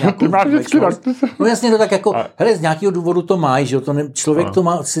pokazovat nějakou... No jasně, to tak jako, hele, z nějakého důvodu to máš, že člověk to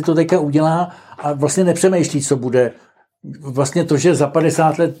má, si to teďka udělá a vlastně nepřemýšlí, co bude. Vlastně to, že za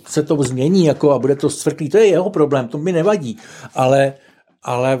 50 let se to změní jako a bude to svrklý, to je jeho problém, to mi nevadí,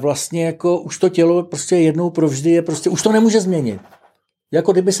 ale vlastně jako už to tělo prostě jednou provždy je prostě, už to nemůže změnit.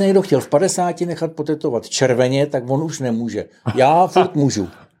 Jako kdyby se někdo chtěl v 50 nechat potetovat červeně, tak on už nemůže. Já furt můžu.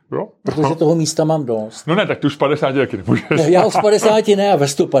 Jo? Protože toho místa mám dost. No ne, tak ty už v 50 taky nemůžeš. Já už v 50 ne a ve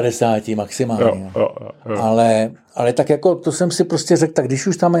 150 maximálně. Jo. Ale tak jako to jsem si prostě řekl, tak když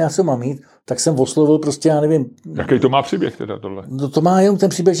už tam já se mám mít, tak jsem oslovil prostě, já nevím. Jaký to má příběh teda tohle? No to má jenom ten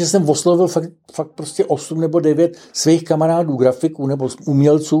příběh, že jsem oslovil fakt prostě 8 nebo 9 svých kamarádů, grafiků nebo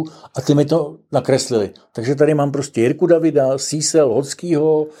umělců a ty mi to nakreslili. Takže tady mám prostě Jirku Davida, Sísel,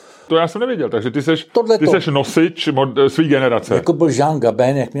 Hodskýho. To já jsem nevěděl, takže ty seš nosič svý generace. Jako byl Jean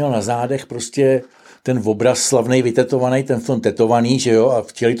Gabin, jak měl na zádech prostě ten obraz slavnej vytetovaný, ten film tetovaný, že jo, a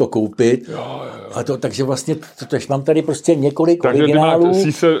chtěli to koupit. Jo. A to, takže vlastně, mám tady prostě několik takže originálů. Takže ty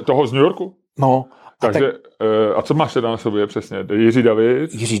máš Síse toho z New Yorku? No. Takže, a co máš teda na sobě přesně?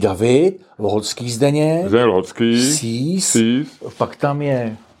 Jiří David, Lohodský Zdeněk, Sís, pak tam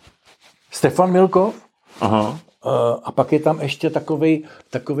je Stefan Milkov. Aha. A pak je tam ještě takovej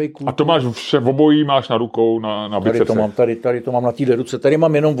kluk. A to máš vše v obojí, máš na rukou, na bicepse. Tady to mám na téhle ruce. Tady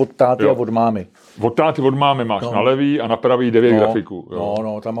mám jenom od táty a od mámy. Od táty, od mámy máš na levý a na pravý 9 grafiků. Jo.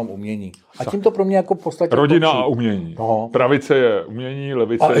 No, tam mám umění. A tím to pro mě jako v podstatě... Rodina a umění. No. Pravice je umění,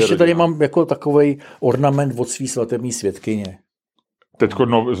 levice je rodina. A ještě tady mám jako takovej ornament od svý svatební svědkyně. Teďko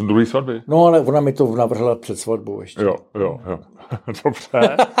z druhé svatby? No, ale ona mi to navrhla před svatbou ještě. Jo.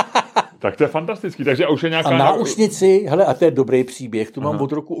 Dobře. Tak to je fantastický, takže už je nějaká... A náušnici, hele, a to je dobrý příběh, tu mám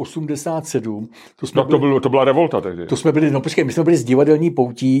od roku 87. To byla revolta tehdy. My jsme byli z divadelní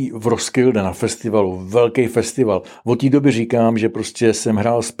poutí v Roskilde na festivalu, velký festival. Od té doby říkám, že prostě jsem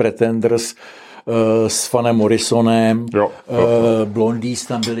hrál s Pretenders, s Fanem Morrisonem, Blondies,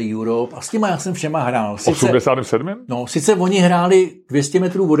 tam byli Europe a s těma já jsem všema hrál. 87? No, sice oni hráli 200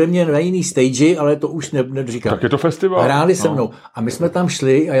 metrů ode mě na jiný stage, ale to už neříkám. Tak je to festival. Hráli se mnou a my jsme tam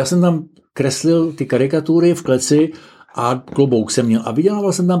šli a já jsem tam kreslil ty karikatury v kleci a klobouk jsem měl a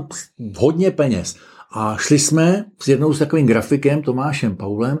vydělával jsem tam hodně peněz. A šli jsme s jednou s takovým grafikem, Tomášem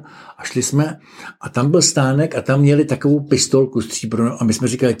Paulem, a šli jsme a tam byl stánek a tam měli takovou pistolku stříbrnou a my jsme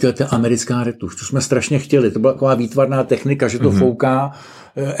říkali, to je americká retuš, to jsme strašně chtěli, to byla taková výtvarná technika, že to fouká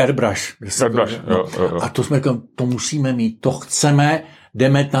airbrush. Jo. A to jsme říkali, to musíme mít, to chceme,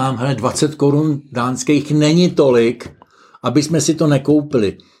 jdeme tam, hele, 20 korun dánských není tolik, aby jsme si to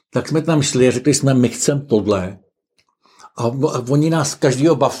nekoupili. Tak jsme tam šli a řekli jsme, my chceme tohle. A oni nás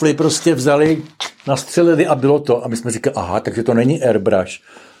každýho bafli prostě vzali, nastřelili a bylo to. A my jsme říkali, aha, takže to není airbrush,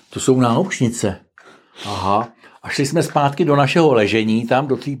 to jsou náušnice. Aha. A šli jsme zpátky do našeho ležení, tam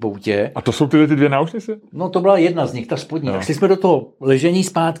do té poutě. A to jsou ty dvě náušnice? No to byla jedna z nich, ta spodní. No. A šli jsme do toho ležení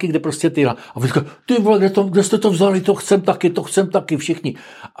zpátky, kde prostě ty... A vy říkali, ty vole, kde jste to vzali, to chcem taky, všichni.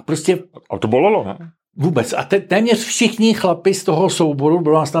 A prostě... A to bolelo, ne? Vůbec. A téměř všichni chlapi z toho souboru,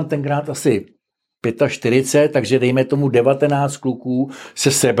 bylo nás tam tenkrát asi 45, takže dejme tomu 19 kluků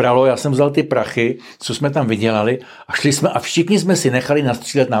se sebralo, já jsem vzal ty prachy, co jsme tam vydělali a šli jsme a všichni jsme si nechali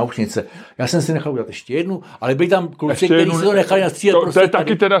nastřílet náušnice. Já jsem si nechal udělat ještě jednu, ale byli tam kluci, kteří si to nechali nastřílet. To je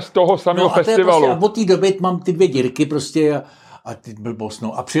taky teda z toho samého festivalu. Prostě, a od té doby mám ty 2 dírky prostě a ty blbost,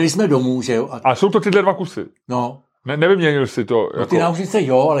 no. A přijeli jsme domů, že jo. A jsou to tyhle 2 kusy? No. Nevyměnil si to? No ty náušnice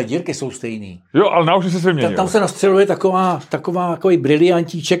jo, ale dírky jsou stejný. Jo, ale náušnice se vyměnil. Tam se nastřeluje takový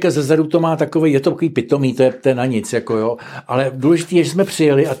briliantíček a zezadu to má takový, je to takový pitomý, to je na nic, jako jo. Ale důležité je, že jsme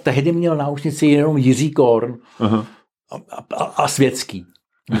přijeli a tehdy měl náušnici jenom Jiří Korn a světský.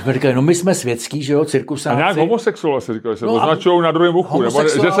 My jsme říkali, no my jsme světský, že jo, cirkusáci. A nějak homosexuálové se říkali, se označují na druhém uchu.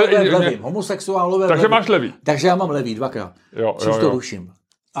 Homosexuálové Takže máš levý. Takže já mám levý 2krát. Čímž to ruším.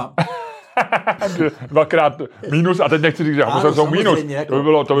 A 2krát minus, a teď nechci říct, že homosexuálové jsou minus. Jako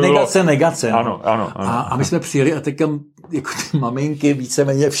to by bylo... Negace. Ano. A my jsme přijeli a teďka jako ty maminky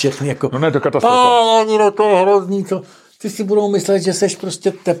víceméně všechny jako... No ne, to katastrofa. To je hrozný, ty si budou myslet, že seš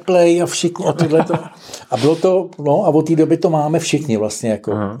prostě teplej a všichni a tohleto. A bylo to, no a od té doby to máme všichni vlastně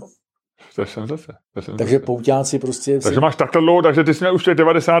jako... To je senzace. Takže pouťáci prostě... Takže máš takhle dlouho, takže ty jsi měl už v těch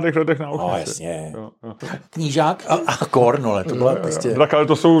 90. letech na No jasně. Jo. Knížák a Korn, ale to byla prostě... Tak ale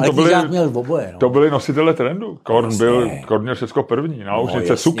knížák měl oboje, no. To byly nositele trendu. Korn měl všechno první.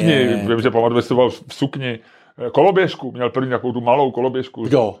 Náušnice, sukni, vím, že pamatuju, v sukni. Koloběžku, měl první takovou tu malou koloběžku.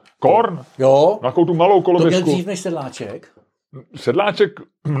 Kdo? Korn. Jo. Takovou tu malou koloběžku. To měl dřív než Sedláček? Sedláček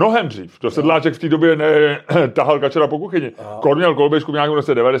mnohem dřív. To Sedláček v té době tahal kačera po kuchyni. Korn měl koloběžku v nějakém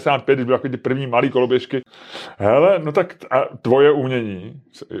roce 95, když byly takový ty první malý koloběžky. Hele, no tak a tvoje umění.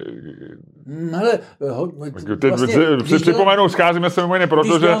 Hele, si připomenu, scházíme se mimo jiné,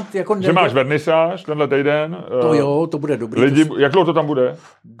 protože že máš vernisáž tenhle týden. To jo, to bude dobrý. Jak dlouho to tam bude?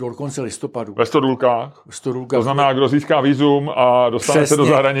 Do konce listopadu. Ve Stodůlkách. To znamená, kdo získá vízum a dostane se do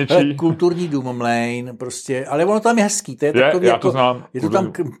zahraničí. Hele, kulturní dům Mlejn, prostě, ale ono tam je hezký. To je takový, já to znám. Je to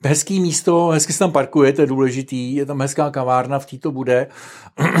tam hezký místo, hezky se tam parkuje, to je důležitý, je tam hezká kavárna, v té to bude.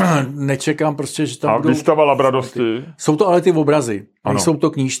 Nečekám prostě, že tam budou... A výstava labradosti. Jsou to ale ty obrazy,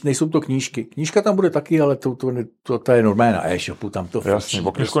 nejsou to knížky. Knížka tam bude taky, ale to je normálně na e-shopu, tam to... Jasně,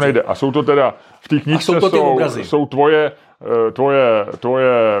 o knížku nejde. A jsou to teda, v té knížce jsou tvoje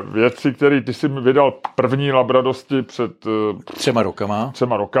věci, které ty jsi mi vydal první labradosti před 3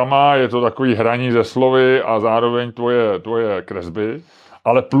 rokama. Je to takový hraní ze slovy a zároveň tvoje kresby.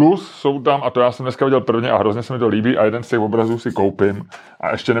 Ale plus jsou tam, a to já jsem dneska viděl prvně a hrozně se mi to líbí a jeden z těch obrazů si koupím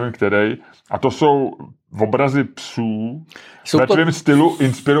a ještě nevím který. A to jsou obrazy psů ve tvém stylu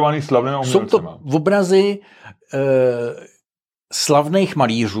inspirovaný slavnými umělcema. Jsou to obrazy slavných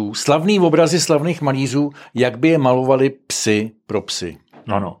malířů, slavný obrazy slavných malířů, jak by je malovali psy pro psy.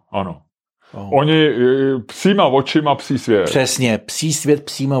 Ano. Oni psíma očima psí svět. Přesně, psí svět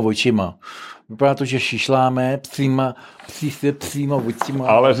psíma očima. Vypadá to, že šišláme psí svět psíma očima.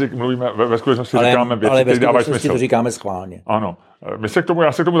 Ale mluvíme, ve skutečnosti říkáme věci, které dávají smysl. To říkáme schválně. Ano. Já se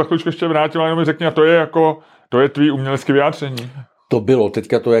k tomu za chvíličku ještě vrátím, ale jenom mi řekni, a to je tvý umělecké vyjádření. To bylo,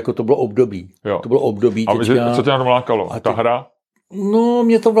 teďka to bylo období. Jo. To bylo období. A co tě na tom lákalo? Ta hra? No,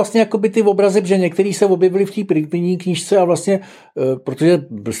 mě to vlastně jako by ty obrazy, že některý se objevili v té první knížce a vlastně, protože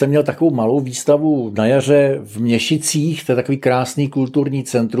jsem měl takovou malou výstavu na jaře v Měšicích, to je takový krásný kulturní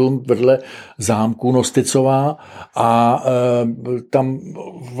centrum vedle zámku Nosticová a tam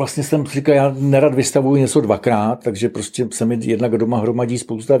vlastně jsem říkal, já nerad vystavuji něco 2krát, takže prostě se mi jednak doma hromadí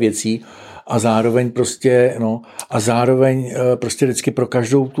spousta věcí a zároveň prostě vždycky pro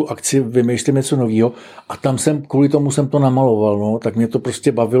každou tu akci vymýšlím něco nového a tam kvůli tomu jsem to namaloval, no. tak mě to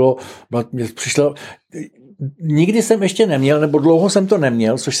prostě bavilo. Mě přišlo, nikdy jsem ještě neměl, nebo dlouho jsem to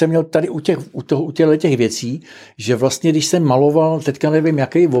neměl, což jsem měl tady u těch věcí, že vlastně, když jsem maloval, teďka nevím,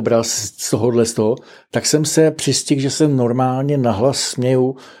 jaký obraz z toho, tak jsem se přistihl, že jsem normálně nahlas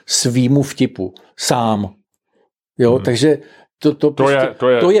směju svýmu vtipu. Sám. Jo, takže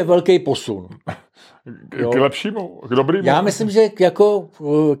to je velký posun. K lepšímu, k dobrému. Já myslím, že jako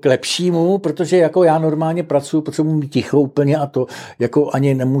k lepšímu, protože jako já normálně pracuji, potřebuji mít ticho úplně a to jako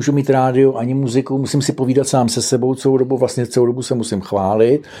ani nemůžu mít rádio, ani muziku, musím si povídat sám se sebou celou dobu se musím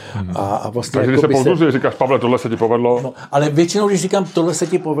chválit. A vlastně takže jako když se povzbuzuje, říkáš, Pavle, tohle se ti povedlo. No, ale většinou, když říkám, tohle se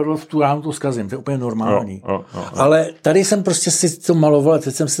ti povedlo, v tu ránu to zkazím, to je úplně normální. Jo. Ale tady jsem prostě si to maloval,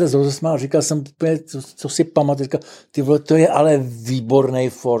 teď jsem si to zrozesmál, říkal jsem úplně, co si pamatuju, ty vole, to je ale výborný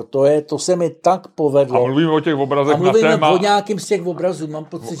for, to se mi tak povedlo. A mluvíme o těch obrazech na téma... mluvíme o nějakým z těch obrazů, mám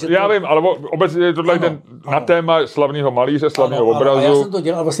pocit, že já vím, ale obecně je tohle na téma slavného malíře, slavného obrazu. A já jsem to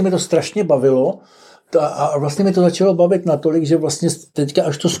dělal a vlastně mi to strašně bavilo a vlastně mi to začalo bavit natolik, že vlastně teďka,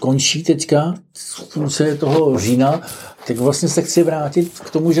 až to skončí teďka, z toho října, tak vlastně se chci vrátit k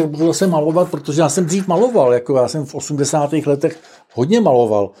tomu, že budu zase malovat, protože já jsem dřív maloval, jako já jsem v 80. letech hodně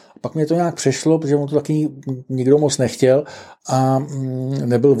maloval. Pak mě to nějak přešlo, protože on to taky nikdo moc nechtěl a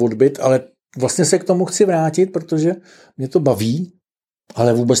nebyl odbyt, ale vlastně se k tomu chci vrátit, protože mě to baví,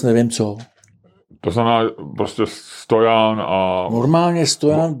 ale vůbec nevím co. To znamená prostě stojan a... Normálně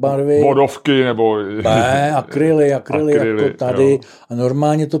stojan, barvy. Vodovky nebo... Ne, akryly jako tady. Jo. A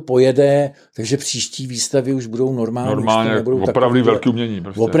normálně to pojede, takže příští výstavy už budou normálně opravdový velký umění.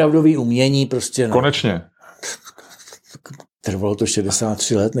 Prostě. Opravdový umění prostě. No. Konečně. Trvalo to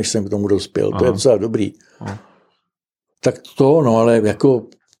 63 let, než jsem k tomu dospěl. To je docela dobrý. Tak to, no ale jako...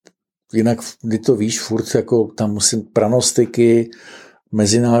 Jinak, kdy to víš, furt jako tam musím pranostiky,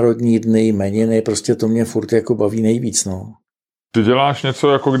 mezinárodní dny, jmeniny, prostě to mě furt jako baví nejvíc, no. Ty děláš něco,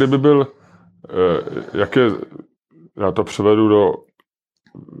 jako kdyby byl, já to převedu do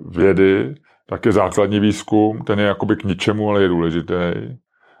vědy, tak je základní výzkum, ten je jakoby k ničemu, ale je důležitý.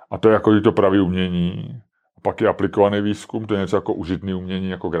 A to je jako to pravý umění. A pak je aplikovaný výzkum, to je něco jako užitný umění,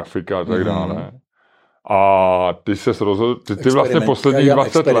 jako grafika a tak dále. A ty se rozhodl, ty vlastně posledních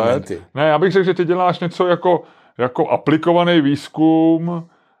 20 let, ne, já bych řekl, že ty děláš něco jako aplikovaný výzkum,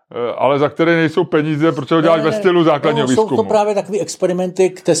 ale za které nejsou peníze, protože ho děláš ve stylu základního výzkumu. Jsou to právě takové experimenty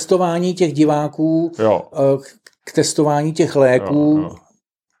k testování těch diváků, k testování těch léků,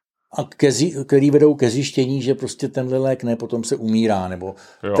 a který vedou ke zjištění, že prostě tenhle lék ne, potom se umírá, nebo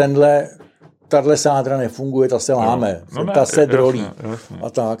tahle sádra nefunguje, ta se láme, ta se drolí. Jasně. A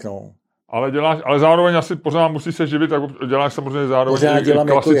tak, no. Ale zároveň asi pořád musí se živit, tak děláš samozřejmě zároveň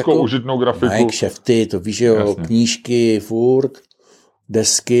klasickou užitnou grafiku. Ne, kšefty, to víš, jo, knížky, furt,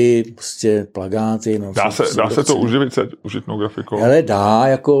 desky, prostě plakáty. No, dá se to uživit se užitnou grafikou? Ale dá,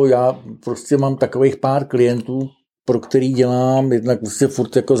 jako já prostě mám takových pár klientů, pro který dělám, jednak prostě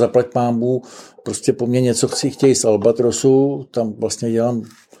furt jako zaplať pánbů, prostě po mně něco chtějí z Albatrosu, tam vlastně dělám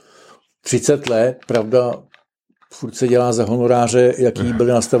 30 let, pravda, furt se dělá za honoráře, jaký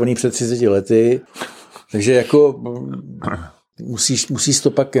byly nastavený před 30 lety, takže jako musíš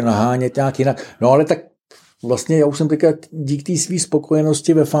to pak nahánět nějak jinak. No ale tak vlastně já už jsem teďka díky té své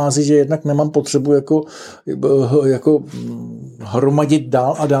spokojenosti ve fázi, že jednak nemám potřebu jako hromadit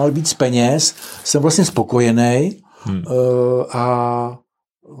dál a dál víc peněz, jsem vlastně spokojený a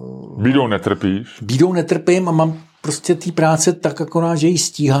bídou netrpíš? Bídou netrpím a mám prostě té práce tak akorát, že ji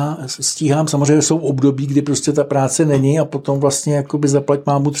stíhám. Samozřejmě jsou období, kdy prostě ta práce není a potom vlastně jakoby zaplať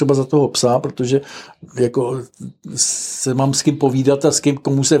mámu třeba za toho psa, protože jako se mám s kým povídat a s kým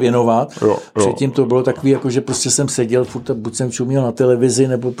komu se věnovat. Jo. Předtím to bylo takový, jako že prostě jsem seděl, furt buď jsem čuměl na televizi,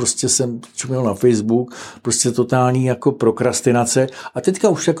 nebo prostě jsem čuměl na Facebook, prostě totální jako prokrastinace. A teďka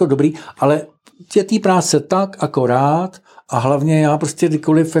už jako dobrý, ale té práce tak akorát a hlavně já prostě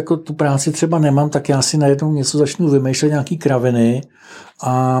kdykoliv jako tu práci třeba nemám, tak já si najednou něco začnu vymýšlet, nějaký kraviny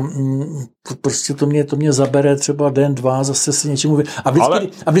a prostě to mě zabere třeba den, dva, zase si něčemu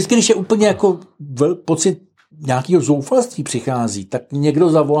a vždycky, když je úplně jako pocit nějakého zoufalství přichází, tak někdo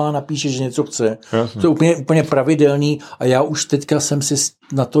zavolá, napíše, že něco chce. Jasně. To je úplně pravidelný a já už teďka jsem si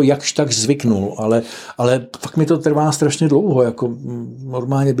na to jakž tak zvyknul, ale fakt mi to trvá strašně dlouho, jako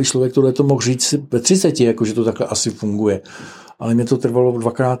normálně by člověk tohleto mohl říct ve 30, jako že to takhle asi funguje, ale mě to trvalo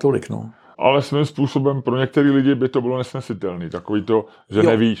 2x tolik, no. Ale svým způsobem pro některý lidi by to bylo nesnesitelný. Takový to, že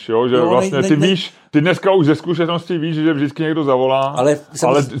nevíš, jo? Že vlastně ty víš, ty dneska už ze zkušeností víš, že vždycky někdo zavolá, ale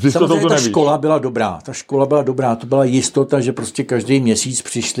samozřejmě ta škola byla dobrá. To byla jistota, že prostě každý měsíc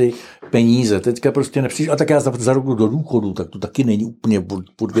přišly peníze. Teďka prostě nepřišly. A tak já za rok do důchodu, tak to taky není úplně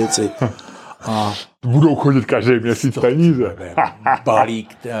pod věci. A budou chodit každý měsíc peníze.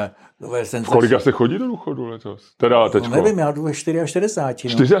 Balík. Kolika se chodí do důchodu letos? Teda teďko. No nevím, já jdu ve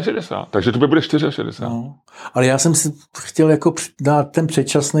 64. No. 64, takže to by bude 64. No. Ale já jsem si chtěl jako dát ten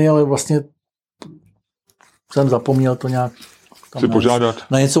předčasný, ale vlastně jsem zapomněl to nějak si požádat.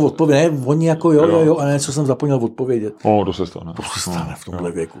 Na něco odpovědět. Ne, oni jako jo, a něco jsem zapomněl odpovědět. To se stane. To se stane v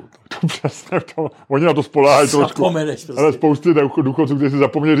tomhle věku. To přesně oni na to spoléhají trošku. Prostě. Ale spousty důchodců, kteří si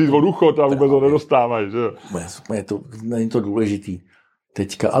zapomněli říct o důchod a vůbec ho nedostávají. Že? Není to důležitý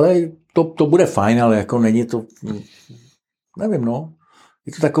teďka, ale to bude fajn, ale jako není to, nevím, no.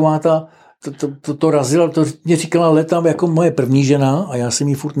 Je to taková to razila, to mě říkala leta jako moje první žena a já jsem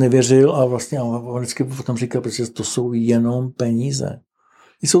jí furt nevěřil a vlastně a vždycky potom říkal, protože to jsou jenom peníze.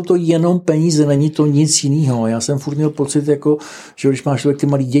 Jsou to jenom peníze, není to nic jiného. Já jsem furt měl pocit, jako, že když máš ty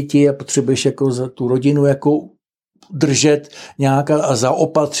malé děti a potřebuješ jako za tu rodinu jako držet nějaká a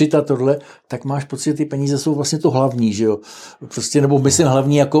zaopatřit a tohle, tak máš pocit, že ty peníze jsou vlastně to hlavní, že jo. Prostě, nebo myslím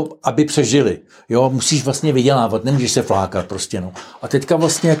hlavní, jako aby přežili. Jo, musíš vlastně vydělávat, nemůžeš se flákat prostě, no. A teďka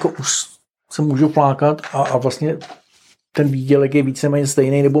vlastně jako už se můžu flákat a vlastně ten výdělek je víceméně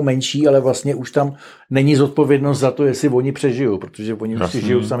stejný nebo menší, ale vlastně už tam není zodpovědnost za to, jestli oni přežijou, protože oni už si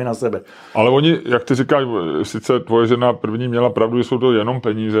žijou sami na sebe. Ale oni, jak ty říkáš, sice tvoje žena první měla pravdu, že jsou to jenom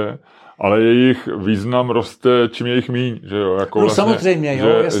peníze, ale jejich význam roste, čím je jich míň, že jo? Jako no vlastně, samozřejmě, jo,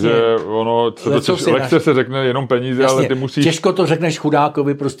 jasně. Že ono, lehce se řekne jenom peníze, jasně, ale ty musíš... Těžko to řekneš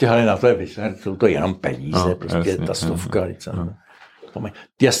chudákovi, prostě, hele, na to je vyšler, jsou to jenom peníze, prostě jasně, ta stovka.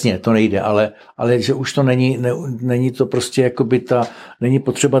 Jasně, to nejde, ale že už to není to prostě jakoby není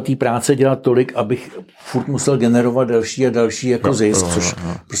potřeba té práce dělat tolik, abych furt musel generovat další a další jako zisk, což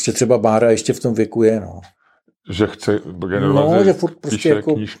prostě třeba Bára ještě v tom věku je, no. Že chce generovat že furt prostě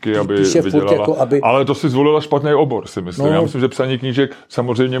jako, knížky, aby vydělala. Jako, ale to si zvolila špatný obor, si myslím. Já myslím, že psaní knížek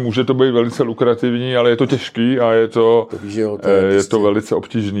samozřejmě může to být velice lukrativní, ale je to těžký a je to velice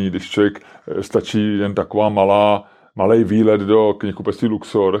obtížný, když člověk stačí jen taková malej výlet do knihkupectví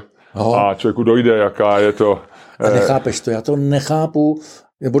Luxor a člověku dojde, jaká je to... A nechápeš to, já to nechápu,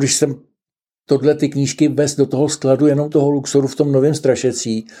 nebo když jsem tohle ty knížky vez do toho skladu jenom toho Luxoru v tom Novém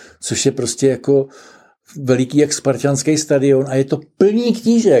Strašecí, což je prostě jako veliký jak spartanský stadion a je to plný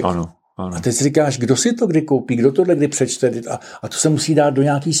knížek. Ano. A teď si říkáš, kdo si to kdy koupí, kdo tohle kdy přečte a to se musí dát do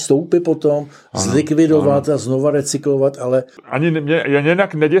nějaký stoupy potom, zlikvidovat a znova recyklovat, ale... Ani mě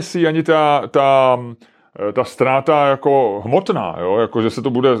jinak neděsí ani ta ztráta jako hmotná, jo? Jako, že se to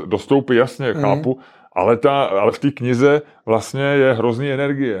bude dostoupit, jasně, chápu, ale v té knize vlastně je hrozný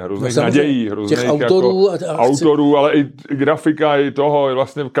energie, hrozných nadějí, hrozných autorů, ale i grafika, i toho,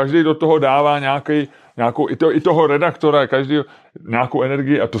 vlastně každý do toho dává nějakou i toho redaktora, každý nějakou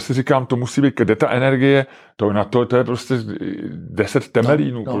energii a to si říkám, to musí být, kde ta energie, to je prostě 10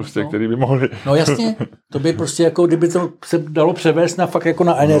 temelínů, který by mohli... No jasně, to by prostě jako, kdyby to se dalo převést na fakt jako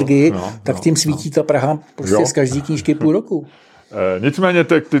na energii, tak tím svítí ta Praha prostě z každý knížky půl roku. Nicméně,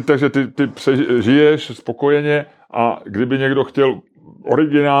 takže ty žiješ spokojeně a kdyby někdo chtěl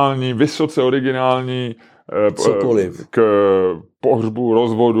vysoce originální k pohřbu,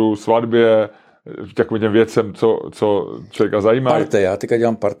 rozvodu, svatbě, takovým těm věcem, co člověka zajímá. Parte, já teďka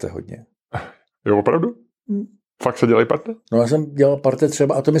dělám parte hodně. Jo, opravdu? Fakt se dělají parte? No já jsem dělal parte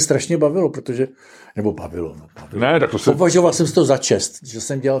třeba a to mě strašně bavilo, bavilo. Ne, tak to se... Považoval jsem si to za čest, že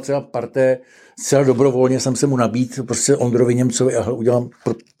jsem dělal třeba parte zcela dobrovolně, jsem se mu nabít prostě Ondrovi Němcovi a udělám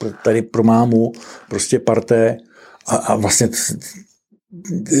tady pro mámu prostě parte a vlastně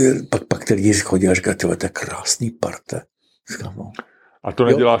pak ty lidi chodí a říkají, to je krásný parte. Říkám, no. A to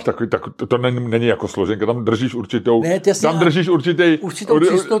neděláš to není jako složenka, tam držíš určitou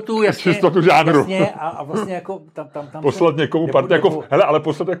čistotu žánru. Jasně, a vlastně jako tam poslat někomu parte jako, ale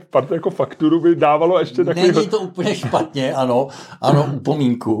poslat parte jako fakturu by dávalo ještě takový... Není to úplně špatně, ano,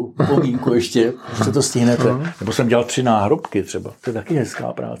 upomínku ještě to stihnete. Nebo jsem dělal 3 náhrobky třeba, to je taky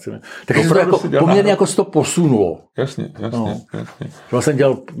hezká práce. Ne? Takže to jako, poměrně jako se to posunulo. Jasně. Třeba jsem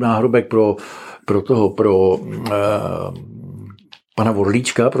dělal náhrobek pro pana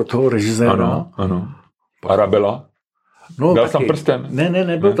Vorlíčka, pro toho režiséra. Ano. Arabela. No, dal tam prsten. Ne,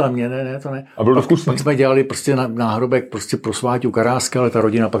 nebyl tam, to ne. A byl dokusný. Pak jsme dělali prostě náhrobek prostě pro Sváťu Karáska, ale ta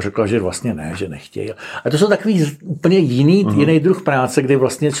rodina pak řekla, že vlastně ne, že nechtějí. A to jsou takový úplně jiný druh práce, kdy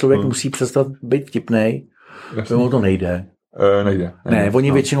vlastně člověk musí přestat být vtipnej. Tomu to nejde. Nejde. Ne,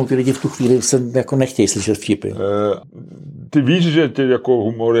 oni většinou ty lidi v tu chvíli se jako nechtějí slyšet vtipy. Ty víš, že ti jako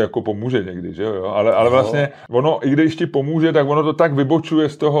humor jako pomůže někdy, že jo? Ale vlastně ono, i když ti pomůže, tak ono to tak vybočuje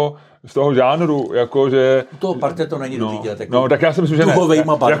z toho žánru, jako že... U toho parte to není dobrý dělat. No, tak já si myslím, že ne.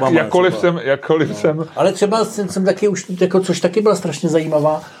 Jakkoliv jsem... Ale třeba jsem taky už, jako, což taky byla strašně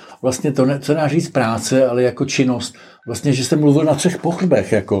zajímavá, vlastně to co dá říct práce, ale jako činnost. Vlastně, že jsem mluvil na 3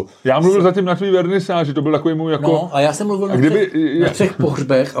 pohřbech. Jako. Já mluvil zatím na tvý vernisáži, to byl takový můj jako... No, a já jsem mluvil na 3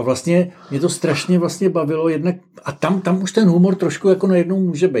 pohřbech a vlastně mě to strašně vlastně bavilo jednak, a tam už ten humor trošku jako najednou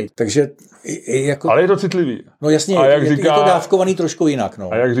může být. Takže jako... Ale je to citlivý. No jasně, je to dávkovaný trošku jinak. No.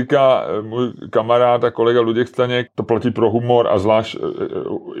 A jak říká můj kamarád a kolega Luděk Staněk, to platí pro humor a zvlášť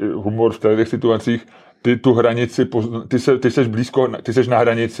humor v těch situacích, ty tu hranici, ty seš blízko, ty seš na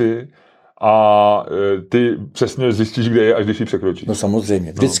hranici a ty přesně zjistíš, kde je, až když ji překročíš. No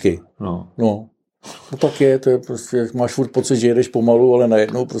samozřejmě, vždycky. No tak je, to je prostě, máš furt pocit, že jedeš pomalu, ale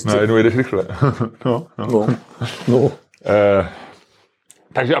najednou prostě... Najednou jedeš rychle.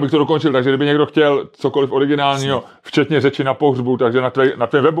 Takže abych to dokončil, takže kdyby někdo chtěl cokoliv originálního, včetně řeči na pohřbu, takže na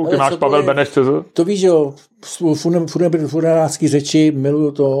tvém webu ty máš Pavel Beneš. To víš, jo, funderácký řeči,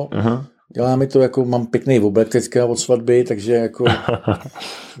 miluju to. Uh-huh. Dělá mi to, jako mám pěkný oblek teďka od svatby, takže jako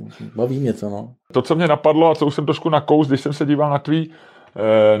baví mě to, no. To, co mě napadlo a co už jsem trošku nakous, když jsem se díval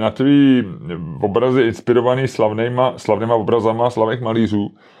na tvý obrazy inspirovaný slavnýma obrazama slavných malířů,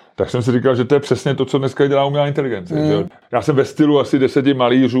 tak jsem si říkal, že to je přesně to, co dneska dělá umělá inteligence. Že? Já jsem ve stylu asi 10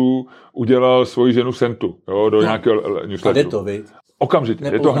 malířů udělal svoji ženu Sentu, jo, do nějakého newsletteru. A jde to, viď? Okamžitě,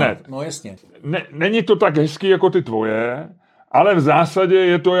 je to hned. No jasně. Není to tak hezký jako ty tvoje, ale v zásadě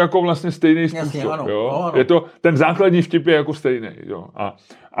je to jako vlastně stejný způsob. Jasně, ano, jo? ano. Je to, ten základní vtip je jako stejný. Jo?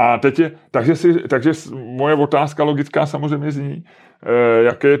 A teď je, takže moje otázka logická samozřejmě zní,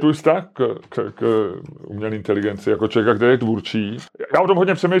 jaký je tvůj vztah k umělé inteligenci, jako člověka, který je tvůrčí. Já o tom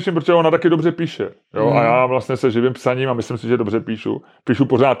hodně přemýšlím, protože ona taky dobře píše. Jo? A já vlastně se živím psaním a myslím si, že dobře píšu. Píšu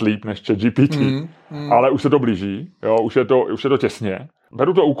pořád líp než ChatGPT, ale už se to blíží. Jo? Už je to těsně.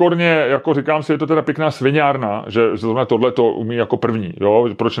 Beru to úkorně, jako říkám si, je to teda pěkná sviňárna, že tohle to umí jako první. Jo?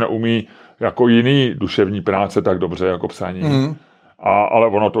 Proč neumí jako jiný duševní práce tak dobře jako psaní. Ale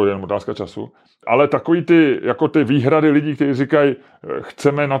ono to je jen otázka času. Ale takový ty výhrady lidí, kteří říkají,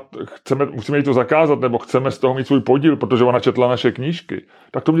 musíme jí to zakázat, nebo chceme z toho mít svůj podíl, protože ona četla naše knížky,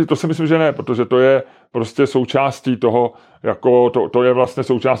 tak to si myslím, že ne, protože to je prostě součástí toho, jako to je vlastně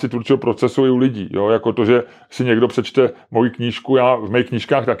součástí tvůrčího procesu i u lidí. Jo? Jako to, že si někdo přečte moji knížku, já v mých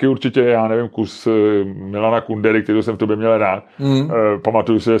knížkách taky určitě, já nevím, kus Milana Kundery, který jsem v tobě měl rád.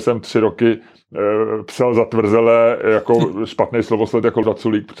 Pamatuju si, že jsem 3 roky psal zatvrzele jako špatný slovosled jako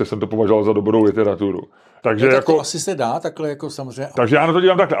Daculík, protože jsem to považoval za dobrou literaturu. Takže tak jako, to asi se dá takhle jako samozřejmě. Takže já na to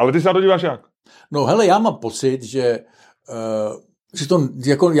dívám takhle, ale ty se na to díváš jak? No hele, já mám pocit, že to,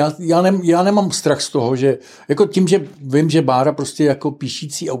 jako já nemám strach z toho, že jako tím, že vím, že Bára prostě jako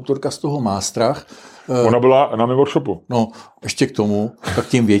píšící autorka z toho má strach. Ona byla na mém workshopu. No, ještě k tomu, tak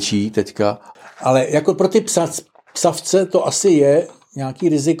tím větší teďka. Ale jako pro ty psavce to asi je nějaký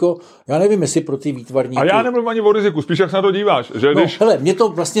riziko, já nevím, jestli pro ty výtvarníky. A já nemluvím ani o riziku, spíš jak se na to díváš. Že no, hele, mě to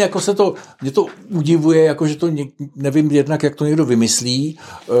vlastně jako mě to udivuje, jako že to nevím jednak, jak to někdo vymyslí,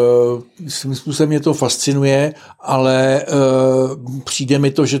 svým způsobem mě to fascinuje, ale přijde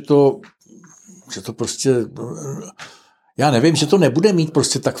mi to, že to prostě, já nevím, že to nebude mít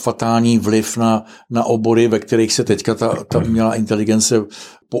prostě tak fatální vliv na obory, ve kterých se teďka ta umělá inteligence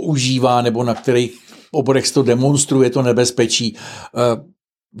používá, nebo na kterých oborech se to demonstruje, to nebezpečí.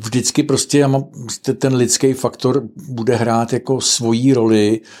 Vždycky prostě ten lidský faktor bude hrát jako svoji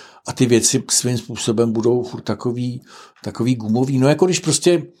roli a ty věci svým způsobem budou furt takový gumový. No jako když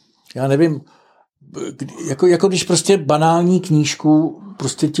prostě, já nevím, jako když prostě banální knížku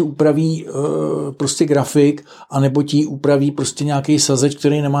prostě ti upraví prostě grafik, anebo ti upraví prostě nějaký sazeč,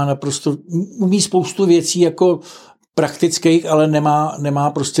 který umí spoustu věcí jako praktických, ale nemá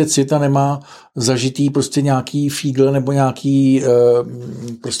prostě cit a nemá zažitý prostě nějaký fígl nebo nějaký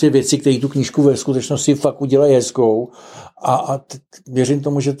prostě věci, které tu knížku ve skutečnosti fakt udělají hezkou. A věřím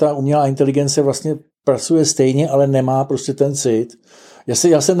tomu, že ta umělá inteligence vlastně pracuje stejně, ale nemá prostě ten cit.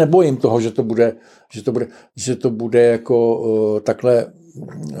 Já se nebojím toho, že to bude jako takhle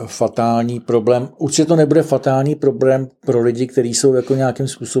fatální problém. Určitě to nebude fatální problém pro lidi, kteří jsou jako nějakým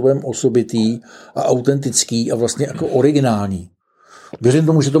způsobem osobitý a autentický a vlastně jako originální. Věřím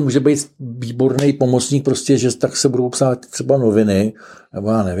tomu, že to může být výborný pomocník, prostě, že tak se budou psát třeba noviny, nebo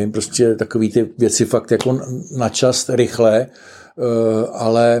já nevím, prostě takový ty věci fakt jako na čas, rychle,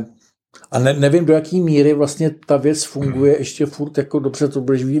 ale a nevím, do jaký míry vlastně ta věc funguje ještě furt jako dobře, to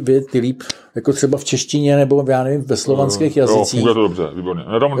budeš vědět ty líp, jako třeba v češtině nebo já nevím, ve slovanských jazycích. Jo, funguje to dobře, výborně.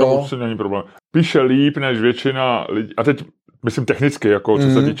 Tam určitě není problém. Píše líp než většina lidí, a teď myslím technicky, jako co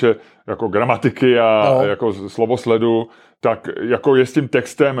se týče jako gramatiky a jako slovosledu, tak jako je s tím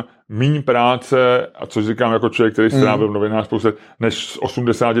textem míň práce, a což říkám jako člověk, který strávil v novinách spoustu, než s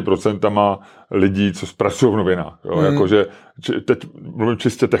 80% lidí, co pracují v novinách. Jo? Jakože teď mluvím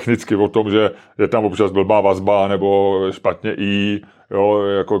čistě technicky o tom, že je tam občas blbá vazba nebo špatně jo,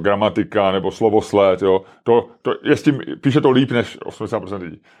 jako gramatika nebo slovosled, jo. To je s tím, píše to líp než 80%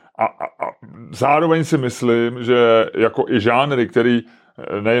 lidí. A zároveň si myslím, že jako i žánry, který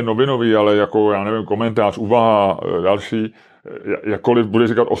nejen novinový, ale jako, já nevím, komentář, úvaha, další, jakkoliv bude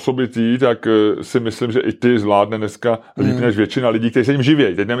říkat osobitý, tak si myslím, že i ty zvládne dneska líp než většina lidí, kteří se jim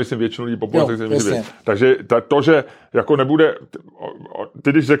živějí. Teď nemyslím většinu lidí populace, kteří se jim živějí. Takže to, že jako nebude,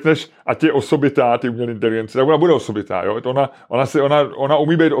 ty když řekneš, ať je osobitá, ty umělé inteligence, tak ona bude osobitá. Jo? Ona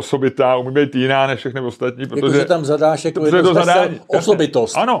umí být osobitá, umí být jiná než všechny ostatní, protože jako, tam zadáš jako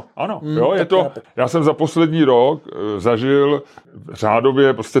osobitost. Ano. Jo, je to, já jsem za poslední rok zažil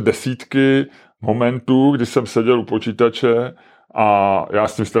řádově prostě desítky momentů, kdy jsem seděl u počítače a já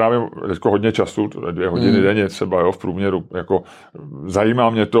s tím strávím hodně času, 2 hodiny denně třeba, jo, v průměru. Jako, zajímá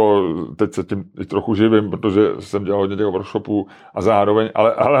mě to, teď se tím trochu živím, protože jsem dělal hodně těch workshopů a zároveň,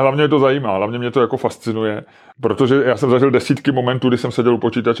 ale hlavně mě to zajímá, hlavně mě to jako fascinuje, protože já jsem zažil desítky momentů, kdy jsem seděl u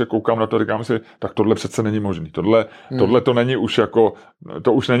počítače, koukám na to, říkám si, tak tohle přece není možný. Tohle to není už jako,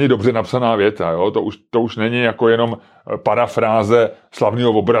 to už není dobře napsaná věta, jo? To už není jako jenom parafráze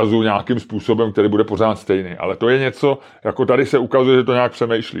slavného obrazu nějakým způsobem, který bude pořád stejný. Ale to je něco, jako tady se ukazuje, že to nějak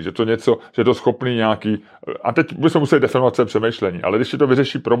přemýšlí, že to něco, že to schopný nějaký, a teď bychom museli definovat se přemýšlení, ale když si to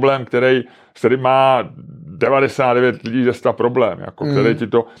vyřeší problém, který má 99 lidí ze 100 problém, jako, který ti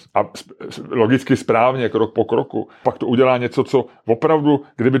to a logicky správně, krok po kroku, pak to udělá něco, co opravdu,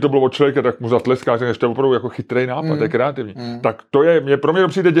 kdyby to bylo od člověka, tak mu zatleská, že to je opravdu jako chytrý nápad, je kreativní. Tak to je, pro mě to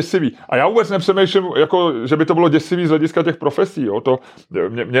přijde děsivý. A já vůbec nepřemýšlím, jako, že by to bylo děsivý z hlediska těch profesí. Jo.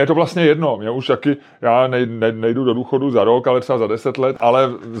 Mně je to vlastně jedno. Mě už taky, já nejdu do důchodu za rok, ale třeba za 10 let, ale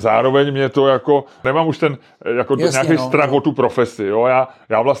zároveň mě to jako, nemám už ten jako nějaký strach o tu profesi. Jo.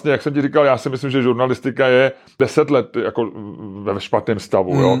 Já vlastně, jak jsem ti říkal, já si myslím, že žurnalistika je 10 let jako ve špatném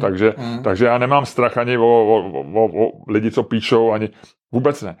stavu. Jo. Takže já nemám strach ani o lidi, co píšou, ani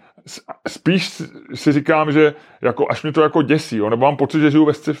vůbec ne. Spíš si říkám, že jako až mě to jako děsí, nebo mám pocit, že žiju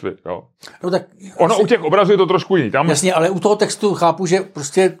ve sci-fi. Jo. No tak ono u těch obrazů je to trošku jiný. Jasně, ale u toho textu chápu, že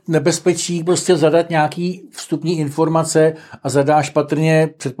prostě nebezpečí prostě zadat nějaký vstupní informace a zadáš patrně,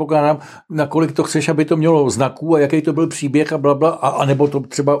 předpokládám, nakolik to chceš, aby to mělo znaků a jaký to byl příběh a blabla, a nebo to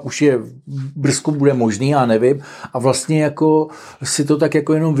třeba už je brzko bude možný, já nevím. A vlastně jako si to tak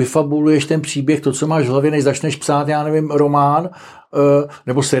jako jenom vyfabuluješ ten příběh, to, co máš v hlavě, než začneš psát, já nevím, román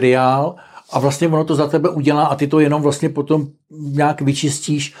nebo seriál, a vlastně ono to za tebe udělá a ty to jenom vlastně potom nějak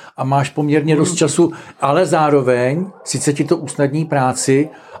vyčistíš a máš poměrně dost času, ale zároveň sice ti to usnadní práci,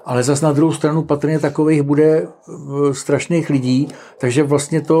 ale zas na druhou stranu patrně takových bude strašných lidí, takže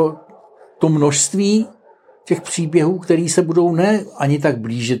vlastně to množství těch příběhů, který se budou ne ani tak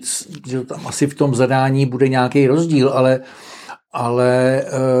blížit, že tam asi v tom zadání bude nějaký rozdíl, ale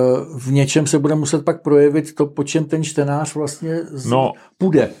v něčem se bude muset pak projevit to, po čem ten čtenář vlastně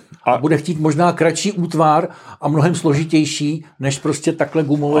půjde. A bude chtít možná kratší útvar a mnohem složitější, než prostě takhle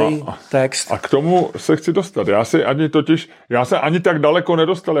gumový text. A k tomu se chci dostat. Já se ani tak daleko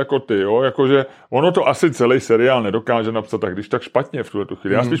nedostal jako ty, jo? Jakože ono to asi celý seriál nedokáže napsat tak, když tak špatně v tuhle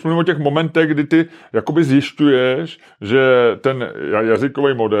chvíli. Já spíš mluvím o těch momentech, kdy ty jakoby zjišťuješ, že ten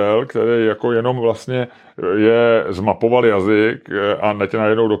jazykový model, který jako jenom vlastně zmapoval jazyk a tě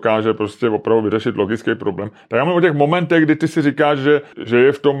najednou dokáže prostě opravdu vyřešit logický problém. Tak já mluvím o těch momentech, kdy ty si říkáš, že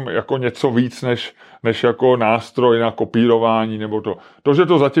je v tom jako něco víc než jako nástroj na kopírování nebo to. To, že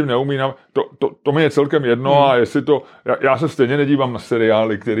to zatím neumí, to mi je celkem jedno a jestli to, já se stejně nedívám na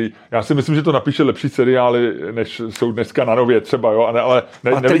seriály, já si myslím, že to napíše lepší seriály, než jsou dneska na Nově třeba, jo, ale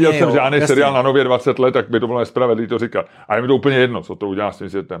neviděl jsem žádný seriál na Nově 20 let, tak by to bylo nespravedlivý to říkat. A je mi to úplně jedno, co to udělá s tím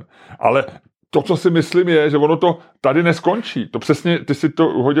světem. Ale to, co si myslím, je, že ono to tady neskončí. To přesně, ty si to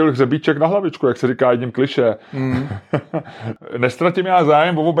hodil hřebíček na hlavičku, jak se říká jedním klišé. Nestratím já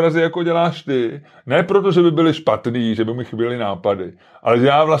zájem o obrazy, jako děláš ty. Ne proto, že by byly špatný, že by mi chyběly nápady, ale že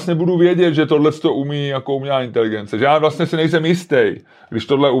já vlastně budu vědět, že tohle to umí jako umělá inteligence. Že já vlastně si nejsem jistý, když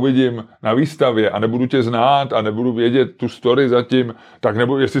tohle uvidím na výstavě a nebudu tě znát a nebudu vědět tu story zatím, tak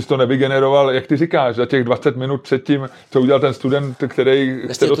nebo jestli jsi to nevygeneroval, jak ty říkáš, za těch 20 minut předtím, co udělal ten student, který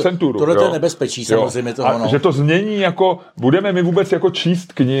chce do centuru. Tohle je nebezpečí samozřejmě toho. A že to změní jako, budeme my vůbec jako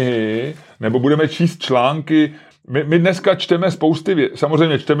číst knihy, nebo budeme číst články. My dneska čteme spousty věcí,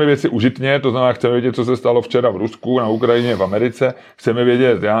 samozřejmě čteme věci užitně, to znamená, chceme vědět, co se stalo včera v Rusku, na Ukrajině, v Americe, chceme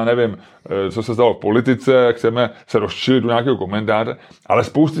vědět, já nevím, co se stalo v politice, chceme se rozčilit do nějakého komentáře, ale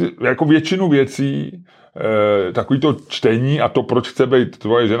spousty, jako většinu věcí takový to čtení a to, proč chce být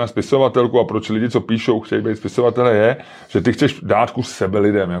tvoje žena spisovatelkou a proč lidi, co píšou, chtějí být spisovatele, je, že ty chceš dát kus sebe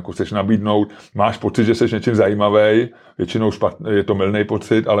lidem, jako chceš nabídnout, máš pocit, že jsi něčím zajímavý, většinou je to mylný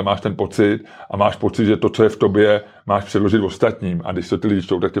pocit, ale máš ten pocit a máš pocit, že to, co je v tobě, máš předložit ostatním. A když se ty lidi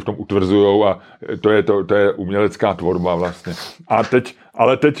čtou, tak tě v tom utvrzujou a to je umělecká tvorba vlastně.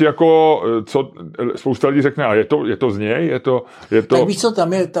 Ale teď jako, co spousta lidí řekne, a je to z něj? Je to... Tak víš co,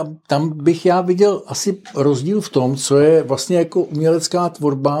 tam bych já viděl asi rozdíl v tom, co je vlastně jako umělecká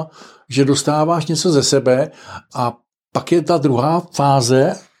tvorba, že dostáváš něco ze sebe a pak je ta druhá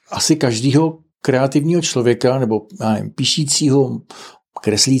fáze asi každého kreativního člověka, nebo já nevím, píšícího,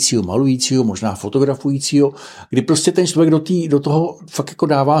 kreslícího, malujícího, možná fotografujícího, kdy prostě ten člověk do toho fakt jako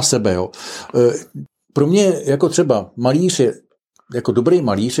dává sebe. Jo. Pro mě jako třeba malíř je, jako dobrý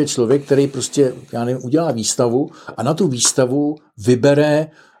malíř je člověk, který prostě, já nevím, udělá výstavu a na tu výstavu vybere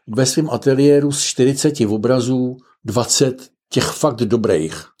ve svém ateliéru z 40 obrazů 20 těch fakt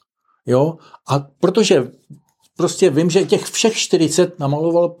dobrých. Jo? A protože prostě vím, že těch všech 40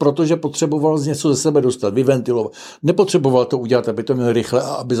 namaloval, protože potřeboval z něco ze sebe dostat, vyventilovat. Nepotřeboval to udělat, aby to měl rychle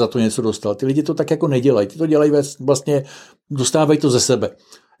a aby za to něco dostal. Ty lidi to tak jako nedělají. Ty to dělají vlastně, dostávají to ze sebe.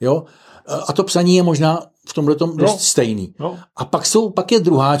 Jo? A to psaní je možná v tomhletom dost stejný. No. A pak je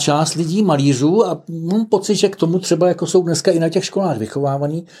druhá část lidí, malířů a mám pocit, že k tomu třeba jako jsou dneska i na těch školách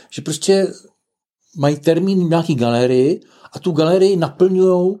vychovávaní, že prostě mají termín v nějaký galerii a tu galerii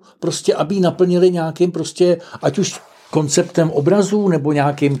naplňujou prostě, aby ji naplnili nějakým prostě, ať už konceptem obrazů nebo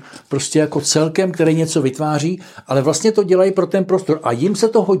nějakým prostě jako celkem, který něco vytváří, ale vlastně to dělají pro ten prostor a jim se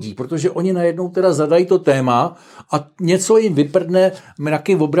to hodí, protože oni najednou teda zadají to téma a něco jim vyprdne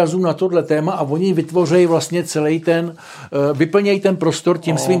mraky obrazů na tohle téma a oni vytvoří vlastně celý ten, vyplnějí ten prostor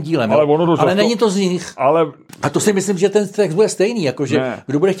tím svým dílem. Ale není to z nich. A to si myslím, že ten text bude stejný, jakože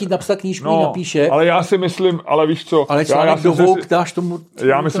kdo bude chtít napsat knížku, ji napíše. Ale já si myslím, ale víš co? Ale článek do Vogue dáš tomu.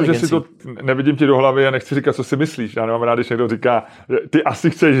 Já myslím, že si to nevidím ti do hlavy a nechci říkat, co si myslíš. Já nemám rád, když někdo říká, ty asi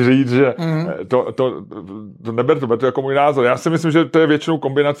chceš říct, že to neber to jako můj názor. Já si myslím, že to je většinou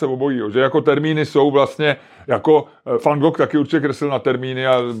kombinace obojího, že jako termíny jsou vlastně jako Van Gogh taky určitě kreslil na termíny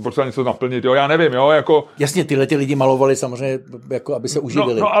a potřeba něco naplnit, jo, já nevím, jo, jako... Jasně, tyhle ty lidi malovali samozřejmě, jako aby se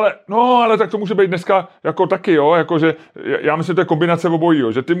uživili. Ale tak to může být dneska jako taky, jo, jako že já myslím, že to je kombinace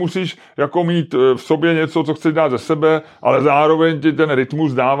obojího, že ty musíš jako mít v sobě něco, co chceš dát ze sebe, ale zároveň ti ten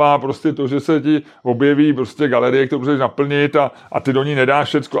rytmus dává prostě to, že se ti objeví prostě galerie, kterou musíš naplnit a ty do ní nedáš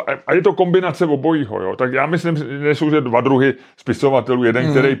všecko. A je to kombinace obojího, jo, tak já myslím, že jsou že dva druhy spisovatelů,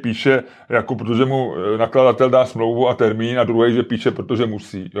 jeden, který píše, jako protože mu nakladatel dá smlouvu a termín a druhý, že píše, protože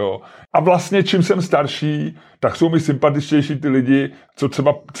musí. Jo. A vlastně čím jsem starší, tak jsou mi sympatičtější ty lidi, co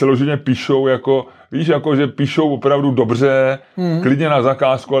třeba celoživotně píšou, jako, víš, jako, že píšou opravdu dobře, klidně na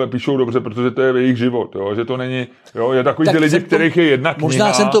zakázku, ale píšou dobře, protože to je jejich život, jo, že to není, jo, je takový tak ty lidi, kterých je jedna kniha.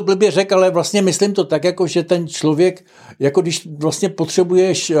 Možná jsem to blbě řekl, ale vlastně myslím to tak, jako, že ten člověk, jako když vlastně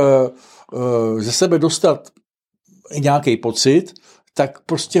potřebuješ ze sebe dostat nějaký pocit, tak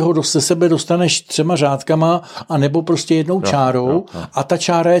prostě ho ze sebe dostaneš 3 řádkama a nebo prostě jednou čárou a ta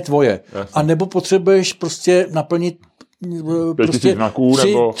čára je tvoje. A nebo potřebuješ prostě naplnit prostě znaků,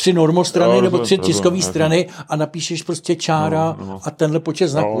 3 normostrany nebo 3 tiskové strany a napíšeš prostě čára a tenhle počet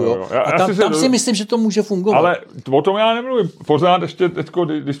znaků. Jo. A tam si myslím, že to může fungovat. Ale o tom já nemluvím. Pořád ještě teďko,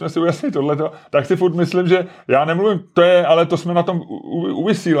 když jsme si ujasnili tohleto, tak si furt myslím, že já nemluvím, ale to jsme na tom u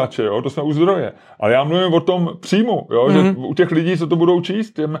vysílače, jo, to jsme u zdroje. Ale já mluvím o tom příjmu, jo, že u těch lidí, co to budou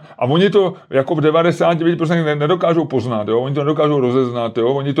číst, a oni to jako v 99% nedokážou poznat, jo, oni to nedokážou rozeznat, jo,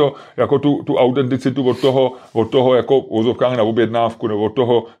 oni to jako tu autenticitu od toho jako uvozovkách na objednávku nebo od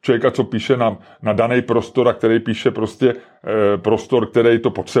toho člověka, co píše na daný prostor a který píše prostě prostor, který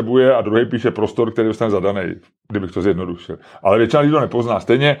to potřebuje a druhý píše prostor, který dostane zadaný, kdybych to zjednodušil. Ale většina lidí to nepozná.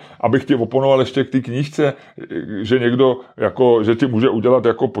 Stejně, abych ti oponoval ještě k té knížce, že někdo, jako, že ti může udělat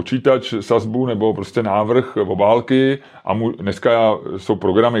jako počítač sazbu nebo prostě návrh obálky a dneska jsou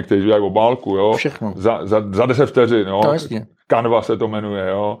programy, které dělají obálku, jo? Všechno. Za 10 vteřin, jo? To jasně. Canva se to jmenuje,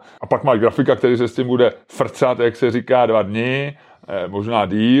 jo. A pak máš grafika, který se s tím bude frcat, jak se říká, 2 dny, možná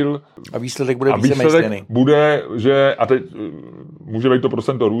díl. A výsledek bude více stejný. Bude, že, a teď může být to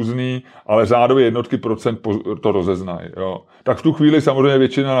procento různý, ale řádově jednotky procent to rozeznají, jo. Tak v tu chvíli samozřejmě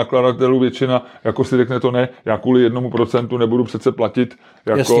většina nakladatelů, jako si řekne to ne, já kvůli 1% nebudu přece platit,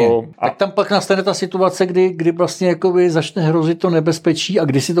 jako... Jasně. Tak tam pak nastane ta situace, kdy vlastně jakoby začne hrozit to nebezpečí a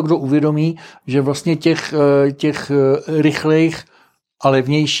kdy si to kdo uvědomí, že vlastně těch rychlejch a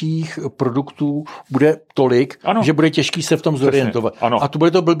levnějších produktů bude tolik, že bude těžký se v tom zorientovat. A to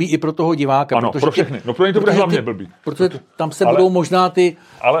bude to blbý i pro toho diváka. Ano, pro všechny. No pro ně to bude hlavně blbý. Protože tam se budou možná ty...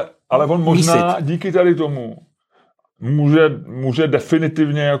 Ale on možná díky tady tomu může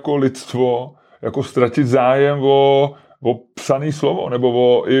definitivně jako lidstvo jako ztratit zájem o psaný slovo,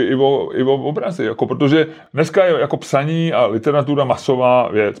 nebo i o obrazy, jako, protože dneska je jako psaní a literatura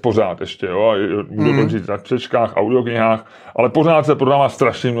masová věc, pořád ještě, jo, můžu to říct na přečkách, audioknihách, ale pořád se prodává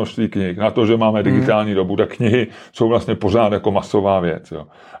strašné množství knih, na to, že máme digitální dobu, tak knihy jsou vlastně pořád jako masová věc, jo.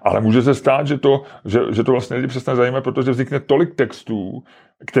 Ale může se stát, že to vlastně lidi přestane zajímat, protože vznikne tolik textů,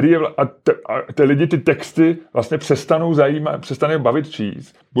 který ty lidi ty texty vlastně přestanou bavit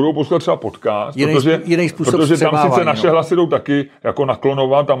číst. Budou poslouchat třeba podcast, protože tam sice naše hlasy jdou taky jako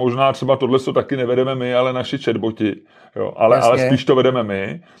naklonovat a možná třeba tohle to taky nevedeme my, ale naši chatboti. Jo, ale spíš to vedeme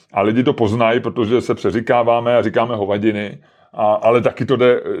my a lidi to poznají, protože se přeříkáváme a říkáme hovadiny. Ale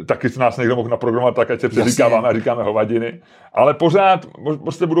taky se nás někdo mohl naprogramovat tak, ať se přeříkáváme a říkáme hovadiny. Ale pořád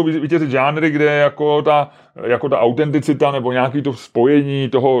prostě budou vítězit žánry, kde jako ta autenticita nebo nějaký to spojení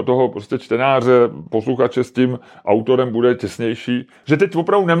toho prostě čtenáře, posluchače s tím autorem bude těsnější. Že teď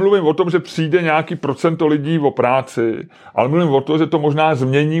opravdu nemluvím o tom, že přijde nějaký procento lidí o práci, ale mluvím o tom, že to možná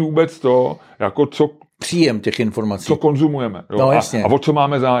změní vůbec to, jako příjem těch informací. Co konzumujeme. Jo? No, a o co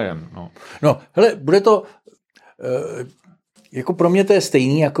máme zájem. No hele, bude to... Jako pro mě to je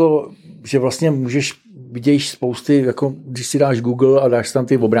stejný, jako že vlastně viděš spousty, jako když si dáš Google a dáš tam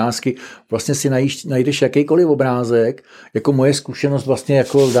ty obrázky, vlastně si najdeš jakýkoliv obrázek, jako moje zkušenost vlastně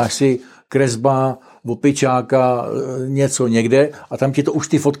jako dáš si kresba, opičáka, něco někde a tam ti to už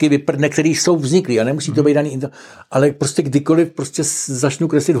ty fotky vyprdne, které jsou vzniklý a nemusí to být daný, ale prostě kdykoliv prostě začnu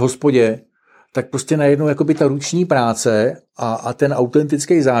kreslit v hospodě, tak prostě najednou jakoby ta ruční práce a ten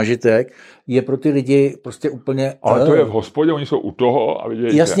autentický zážitek je pro ty lidi prostě úplně... Ale to je v hospodě, oni jsou u toho a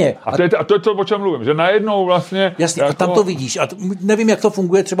vidějí. Jasně. A to je to, o čem mluvím, že najednou vlastně... Jasně, jako... a tam to vidíš. A nevím, jak to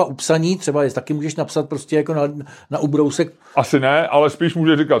funguje třeba u psaní, třeba taky můžeš napsat prostě jako na ubrousek. Asi ne, ale spíš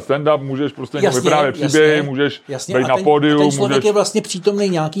můžeš říkat stand-up, můžeš prostě vyprávět příběhy, můžeš být na pódiu. Ten člověk je vlastně přítomný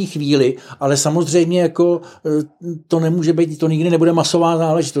nějaký chvíli, ale samozřejmě jako to nemůže být, to nikdy nebude masová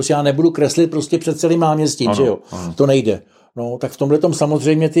záležitost. Já nebudu kreslit prostě před celým náměstím, že jo? Ano. To nejde. No, tak v tomhletom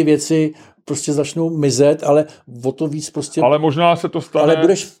samozřejmě ty věci prostě začnou mizet, ale o to víc prostě... Ale možná se to stane...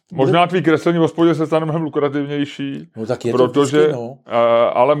 Možná tvý kreslení v hospodě se stane mnohem lukrativnější. No tak je protože, to vždycky, no.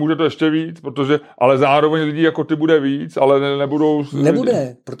 Ale může to ještě víc, ale zároveň lidí jako ty bude víc, ale nebudou...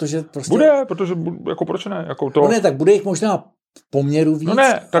 Nebude, protože prostě... Bude, protože jako proč ne? Jako to... No ne, tak bude jich možná v poměru víc, no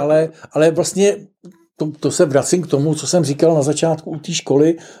ne, tak... ale vlastně... To se vracím k tomu, co jsem říkal na začátku u té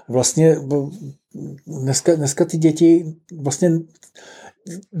školy. Vlastně dneska ty děti, vlastně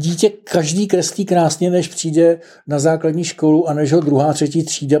dítě každý kreslí krásně, než přijde na základní školu a než ho 2., 3.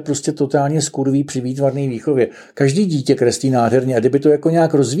 třída prostě totálně skurví při výtvarné výchově. Každý dítě kreslí nádherně a kdyby to jako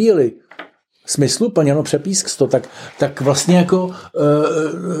nějak rozvíjeli, smysluplně, no přepísk 100, tak vlastně jako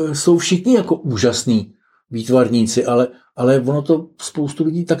jsou všichni jako úžasní výtvarníci, ale ono to spoustu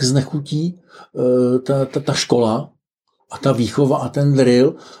lidí tak znechutí, ta škola a ta výchova a ten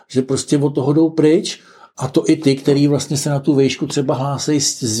drill, že prostě od toho jdou pryč a to i ty, který vlastně se na tu vejšku třeba hlásejí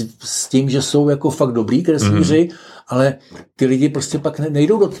s tím, že jsou jako fakt dobrý kreslíři, ale ty lidi prostě pak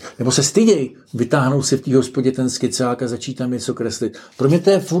nejdou nebo se stydějí, vytáhnou si v té hospodě ten skicák a začít tam něco kreslit. Pro mě to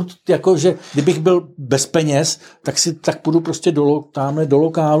je furt jako, že kdybych byl bez peněz, tak půjdu prostě do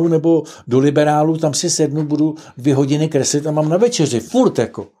lokálu nebo do liberálu, tam si sednu, budu 2 hodiny kreslit a mám na večeři. Furt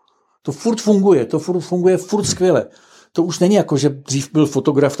jako. To furt funguje furt skvěle. To už není jako, že dřív byl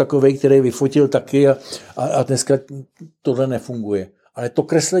fotograf takovej, který vyfotil taky a dneska tohle nefunguje. Ale to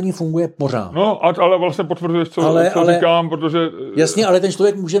kreslení funguje pořád. No, ale vlastně potvrzuješ, co říkám, protože... Jasně, ale ten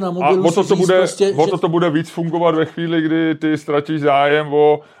člověk může na mobilu... A to bude víc fungovat ve chvíli, kdy ty ztratíš zájem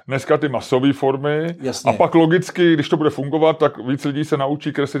o dneska ty masové formy. Jasně. A pak logicky, když to bude fungovat, tak víc lidí se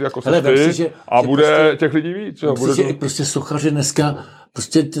naučí kreslit jako se ty a bude prostě, těch lidí víc. Prostě sochaři dneska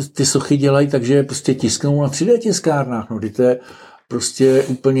prostě ty sochy dělají, takže prostě tisknou na 3D tiskárnách. No, to je prostě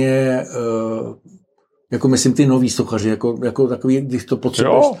úplně... jako myslím ty nový sochaři, jako takový, když to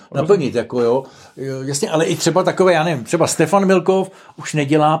potřebuješ naplnit, jako jo. Jasně, ale i třeba takové, já nevím, třeba Stefan Milkov už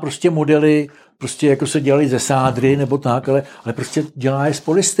nedělá prostě modely, prostě jako se dělali ze sádry nebo tak, ale prostě dělá je z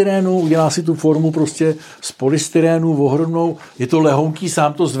polystyrénu, udělá si tu formu prostě z polystyrénu ohromnou, je to lehounký,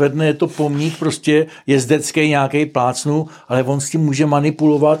 sám to zvedne, je to pomník prostě jezdecký nějaký plácnu, ale on s tím může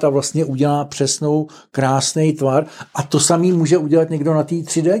manipulovat a vlastně udělá přesnou, krásný tvar a to samý může udělat někdo na té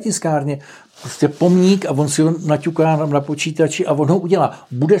 3D tiskárně. Prostě pomník a on si ho naťuká na počítači a on ho udělá.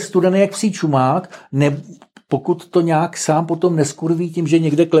 Bude studený jak psí čumák, pokud to nějak sám potom neskurví tím, že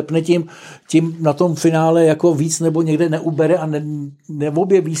někde klepne tím na tom finále jako víc nebo někde neubere a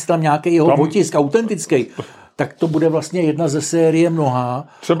neobjeví tam nějaký jeho otisk autentický. tak to bude vlastně jedna ze série mnohá.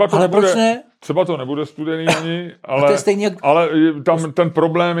 Třeba to nebude studený ani, ale tam ten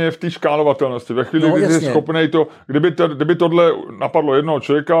problém je v té škálovatelnosti. Ve chvíli, kdy jsi schopnej to, kdyby tohle napadlo jednoho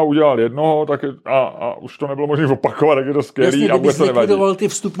člověka, udělal jednoho, tak a už to nebylo možné opakovat, tak je to skvělý a vůbec to nevadí. Likvidoval ty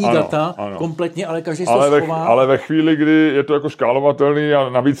vstupní data kompletně, ale každý se to schová. Ale ve chvíli, kdy je to jako škálovatelný a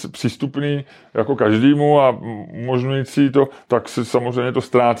navíc přístupný jako každému a umožňující to, tak si samozřejmě to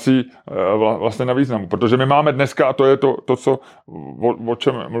ztrácí vlastně na významu. Protože my máme dneska, a to je to o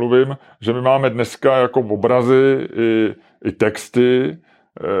čem mluvím, že my máme dneska jako obrazy i texty,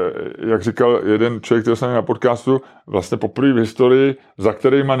 jak říkal jeden člověk, který jsem na podcastu, vlastně poprvé v historii, za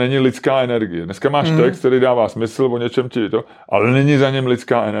kterýma není lidská energie. Dneska máš text, který dává smysl o něčem ti to, ale není za něm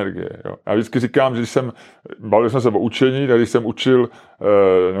lidská energie. Jo. Já vždycky říkám, že bavili jsme se o učení, když jsem učil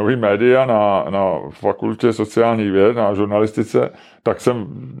nový média na fakultě sociálních věd, na žurnalistice, tak jsem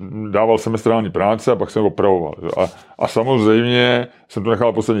dával semestrální práce a pak jsem opravoval. A samozřejmě jsem to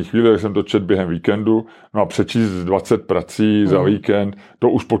nechal v poslední chvíli, tak jsem to četl během víkendu, no a přečíst 20 prací za víkend, to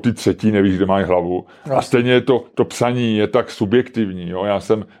už po té třetí nevíš, kde máš hlavu. A stejně je to psaní je tak subjektivní. Jo? Já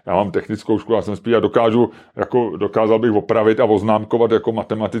mám technickou školu, já jsem spíš a dokázal bych opravit a oznámkovat jako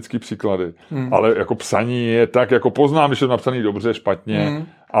matematický příklady. Ale jako psaní je tak, jako poznám, když je napsaný dobře, špatně,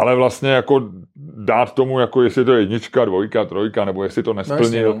 ale vlastně jako dát tomu, jako jestli to je 1, 2, 3, nebo jestli to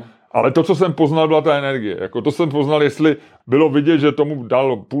nesplnil. Ale to, co jsem poznal, byla ta energie. Jako to jsem poznal, jestli bylo vidět, že tomu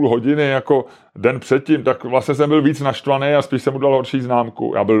dal půl hodiny jako den předtím, tak vlastně jsem byl víc naštvaný a spíš jsem mu dal horší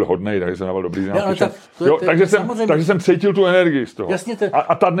známku. Já byl hodnej, takže jsem dal dobrý známku. Takže jsem cítil tu energii z toho. Jasně,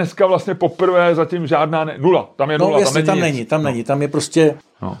 a ta dneska vlastně poprvé zatím žádná nula. Tam je nula. Jasně, tam není. Tam je prostě...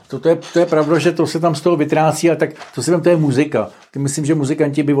 No. To je pravda, že to se tam z toho vytrácí, ale tak to je muzika. Myslím, že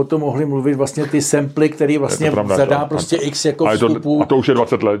muzikanti by o tom mohli mluvit vlastně ty samply, který vlastně zadá prostě x jako vstupů. A to už je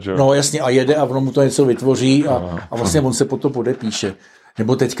 20 let, že? No jasně, a jede a ono mu to něco vytvoří a vlastně on se po to podepíše.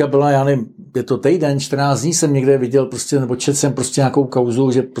 Nebo teďka byla, já nevím, je to týden, 14 dní jsem někde viděl prostě, nebo četl jsem prostě nějakou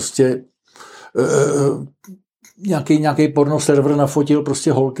kauzu, že prostě nějaký porno server nafotil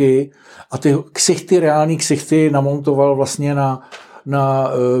prostě holky a ty ksichty, reální ksichty namontoval vlastně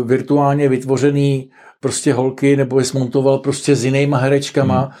na virtuálně vytvořený prostě holky, nebo je smontoval prostě s jinýma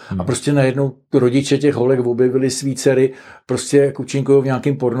herečkama a prostě najednou rodiče těch holek objevili svý dcery prostě kučinkou v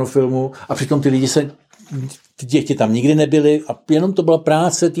nějakém pornofilmu a přitom ty děti tam nikdy nebyly a jenom to byla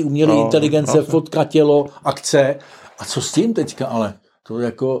práce, ty umělé inteligence, fotka, tělo, akce. A co s tím teďka ale? To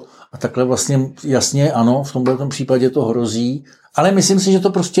jako, a takhle vlastně jasně ano, v tomto případě to hrozí, ale myslím si, že to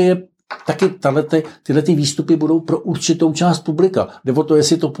prostě je taky tyhle výstupy budou pro určitou část publika. Jde o to,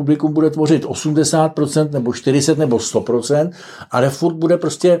 jestli to publikum bude tvořit 80%, nebo 40%, nebo 100%, ale furt bude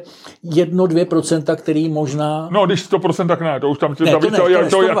prostě 1-2%, který možná... No, když 100%, tak ne, to už tam...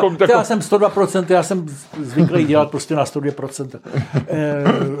 Já jsem 102%, já jsem zvyklý dělat prostě na 102%.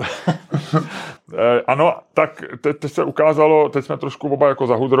 Ano, tak teď se ukázalo, teď jsme trošku oba jako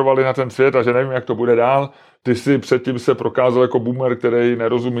zahudrovali na ten svět a že nevím, jak to bude dál. Ty si předtím se prokázal jako boomer, který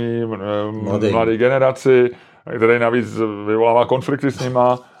nerozumí mladé generaci, který navíc vyvolává konflikty s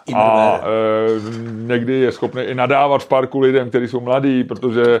nima a někdy je schopný i nadávat v parku lidem, kteří jsou mladí,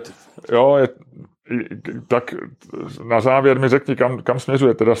 protože tak na závěr mi řekni, kam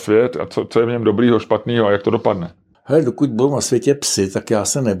směřuje teda svět a co je v něm dobrýho, špatného a jak to dopadne. Hele, dokud budou na světě psy, tak já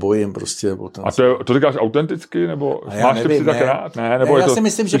se nebojím prostě. A to říkáš autenticky, nebo máš ty psy tak rád? Ne, nebo já si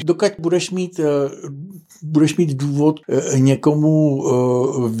myslím, že dokud budeš mít důvod někomu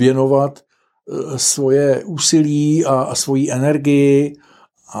věnovat svoje úsilí a svoji energii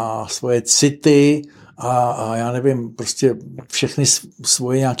a svoje city a já nevím, prostě všechny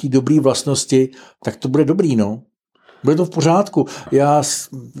svoje nějaký dobrý vlastnosti, tak to bude dobrý, no. Bude to v pořádku.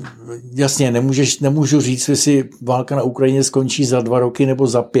 Jasně, nemůžu říct, jestli válka na Ukrajině skončí za 2 roky nebo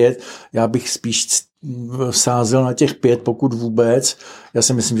za 5. Já bych spíš sázel na těch 5, pokud vůbec. Já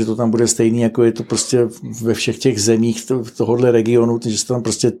si myslím, že to tam bude stejný, jako je to prostě ve všech těch zemích tohohle regionu, že se tam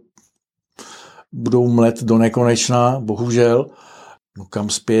prostě budou mlet do nekonečna, bohužel. No kam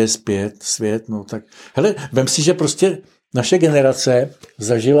spěje svět, no tak. Hele, vem si, že prostě naše generace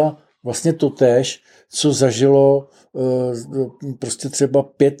zažila vlastně totéž, co zažilo prostě třeba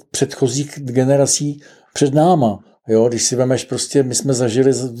 5 předchozích generací před náma. Jo, když si vemeš prostě, my jsme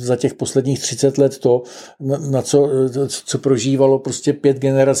zažili za těch posledních 30 let to, co prožívalo prostě 5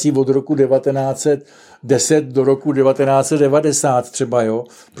 generací od roku 1910 do roku 1990 třeba, jo.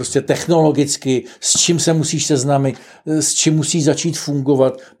 Prostě technologicky, s čím se musíš seznámit, s čím musí začít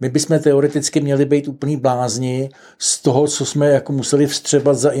fungovat. My bychom teoreticky měli být úplný blázni z toho, co jsme jako museli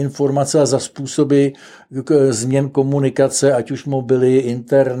vstřebat za informace a za způsoby změn komunikace, ať už mobily,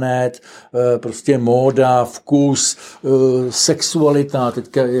 internet, prostě móda, vkus, sexualita,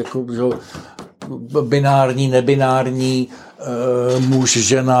 teďka jako binární, nebinární, muž,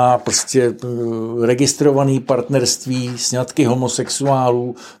 žena, prostě registrovaný partnerství, sňatky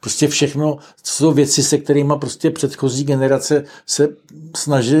homosexuálů, prostě všechno, co jsou věci, se kterými prostě předchozí generace se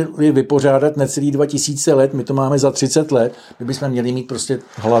snažili vypořádat necelý 2000 let, my to máme za 30 let, my bychom měli mít prostě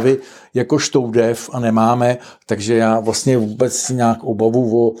hlavy jako štoudev a nemáme, takže já vlastně vůbec nějak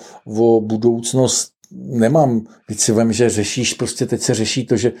obavu o budoucnost nemám. Teď si vem, že řešíš, prostě teď se řeší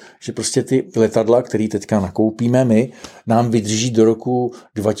to, že prostě ty letadla, které teďka nakoupíme my, nám vydrží do roku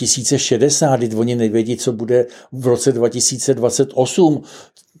 2060, kdy oni nevědí, co bude v roce 2028.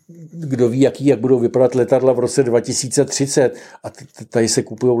 Kdo ví, jak budou vypadat letadla v roce 2030 a tady se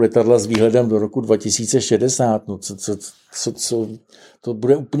kupují letadla s výhledem do roku 2060. No co to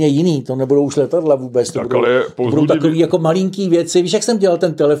bude úplně jiný, to nebudou už letadla vůbec, to budou takový jako malinký věci. Víš, jak jsem dělal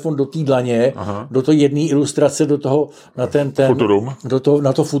ten telefon do té dlaně, do toho jedné ilustrace, do toho na ten Futurum.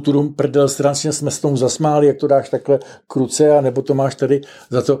 Na to Futurum, prdel, strašně jsme s tomu zasmáli, jak to dáš takhle kruce, a nebo to máš tady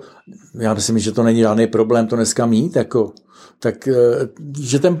za to. Já myslím, že to není žádný problém to dneska mít, jako tak,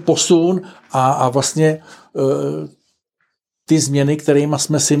 že ten posun a vlastně ty změny,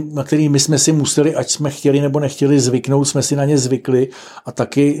 na kterými jsme si museli, ať jsme chtěli nebo nechtěli zvyknout, jsme si na ně zvykli a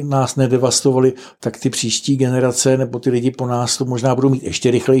taky nás nedevastovali, tak ty příští generace nebo ty lidi po nás to možná budou mít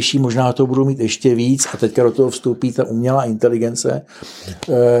ještě rychlejší, možná to budou mít ještě víc a teďka do toho vstoupí ta umělá inteligence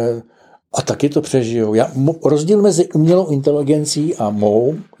a taky to přežijou. Rozdíl mezi umělou inteligencí a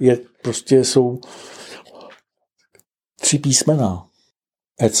mou jsou 3 písmena.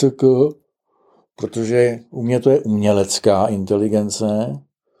 ECK, protože u mě to je umělecká inteligence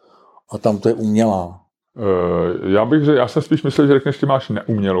a tam to je umělá. Já jsem spíš myslel, že řekneš, že máš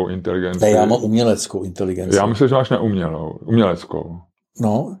neumělou inteligenci. Ne, já mám uměleckou inteligenci. Já myslím, že máš uměleckou.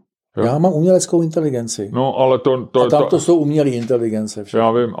 No, jo? Já mám uměleckou inteligenci. No, ale a tam to jsou umělé inteligence. Všechno.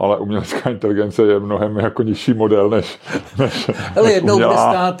 Já vím, ale umělecká inteligence je mnohem jako nižší model než ale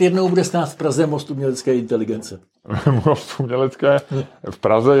jednou bude stát v Praze most umělecké inteligence. Most umělecké v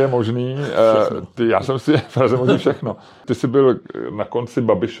Praze je možný. Já jsem si v Praze možný všechno. Ty jsi byl na konci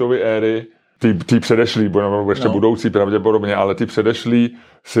Babišovy éry, ty předešlý, nebo ještě budoucí pravděpodobně, ale ty předešlý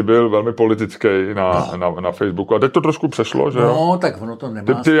jsi byl velmi politický na Facebooku. A teď to trošku přešlo, že jo? No, tak ono to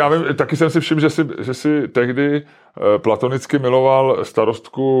nemá. Já vím, taky jsem si všiml, že jsi tehdy platonicky miloval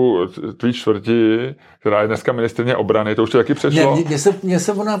starostku tvý čtvrti, která je dneska ministryně obrany. To už taky přešlo? Ne, mně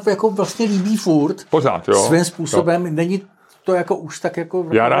se ona jako vlastně líbí furt. Pořád, jo? Svým způsobem. Jo. Není to jako už tak jako...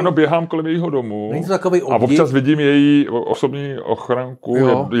 Já ráno běhám kolem jejího domu není to takový a občas vidím její osobní ochranku.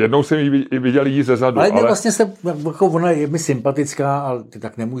 Jo. Jednou jsem ji viděl jí zezadu. Ale vlastně jako ona je mi sympatická, ale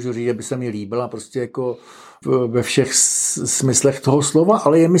tak nemůžu říct, že by se mi líbila prostě jako ve všech smyslech toho slova,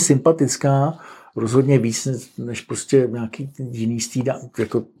 ale je mi sympatická rozhodně víc než prostě nějaký jiný stýda,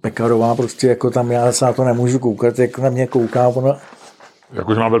 jako Pekarová, prostě jako tam já se na to nemůžu koukat, jako na mě kouká ona.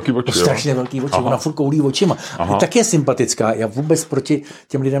 Jakože má velký oči, strašně velký oči, ona furt koulí očima. Tak je sympatická, já vůbec proti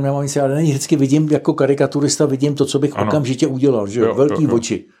těm lidem nemám nic, ale vždycky vidím jako karikaturista, vidím to, co bych okamžitě udělal, že jo, velký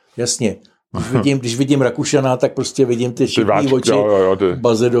oči, jasně. Když vidím Rakušana, tak prostě vidím ty šipný oči,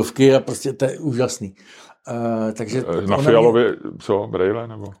 bazedovky a prostě to je úžasný. Takže na Fialově, co, brejle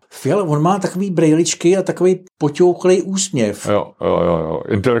nebo? On má takový brejličky a takový poťouchlej úsměv. Jo.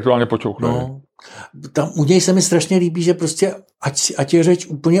 Intelektuálně poťouchlej. No. Tam u něj se mi strašně líbí, že prostě ať je řeč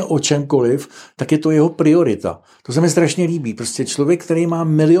úplně o čemkoliv, tak je to jeho priorita. To se mi strašně líbí. Prostě člověk, který má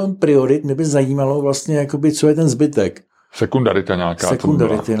milion priorit, mě by zajímalo vlastně, jakoby, co je ten zbytek. Sekundarita nějaká.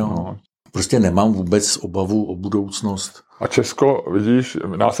 Sekundarity, no. Prostě nemám vůbec obavu o budoucnost. A Česko, vidíš,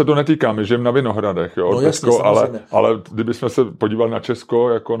 nás se to netýká, my žijeme na Vinohradech, jo, no, jasně, Česko, ale kdybychom se podívali na Česko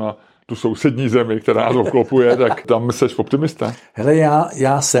jako na tu sousední zemi, která nás obklopuje, tak tam seš optimista. Hele,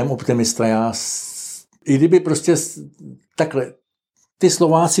 já jsem optimista, i kdyby prostě takhle, ty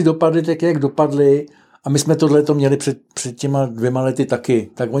Slováci dopadli tak, jak dopadli, a my jsme tohleto měli před těma 2 lety taky,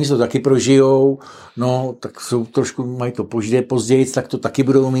 tak oni to taky prožijou, no, tak jsou trošku, mají to později, tak to taky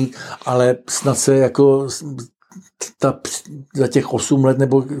budou mít, ale snad se jako za těch 8 let,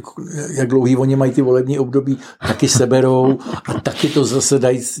 nebo jak dlouhý oni mají ty volební období, taky seberou a taky to zase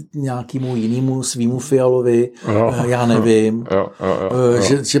dají nějakému jinému svýmu Fialovi, já nevím.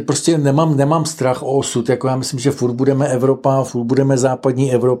 Že prostě nemám strach o osud, jako já myslím, že furt budeme Evropa, furt budeme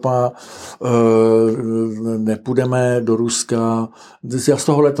západní Evropa, nepůjdeme do Ruska. Já z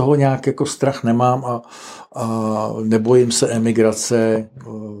toho nějak jako strach nemám a nebojím se emigrace.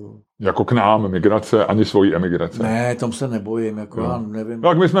 Jako k nám migrace, ani svojí emigrace. Ne, tam se nebojím, jako já nevím. No,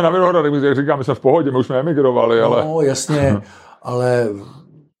 tak my jsme na Vinohradech, jak říkám, my jsme v pohodě, my už jsme emigrovali, ale... No, jasně, ale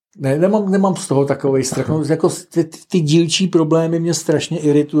nemám z toho takovej strach. No, jako ty dílčí problémy mě strašně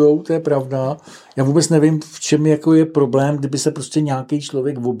iritujou, to je pravda. Já vůbec nevím, v čem jako je problém, kdyby se prostě nějaký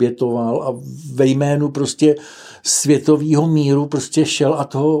člověk obětoval a ve jménu prostě světového míru prostě šel a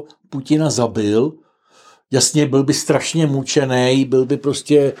toho Putina zabil. Jasně, byl by strašně mučený, byl by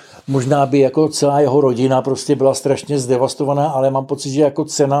prostě, možná by jako celá jeho rodina prostě byla strašně zdevastovaná, ale mám pocit, že jako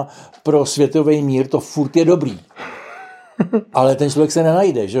cena pro světový mír to furt je dobrý. Ale ten člověk se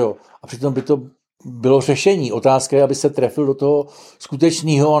nenajde, že jo? A přitom by to bylo řešení. Otázka je, aby se trefil do toho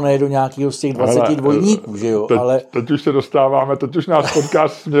skutečného a ne do nějakého z těch 20 dvojníků, že jo? Teď už se dostáváme, teď už nás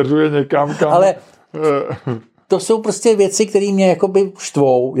podcast směřuje někam, kam... Ale to jsou prostě věci, které mě jakoby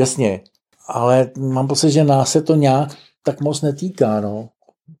štvou, jasně. Ale mám pocit, že nás se to nějak tak moc netýká, no.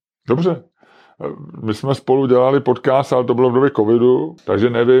 Dobře. My jsme spolu dělali podcast, ale to bylo v době covidu, takže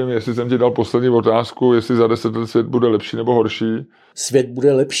nevím, jestli jsem ti dal poslední otázku, jestli za 10 let svět bude lepší nebo horší. Svět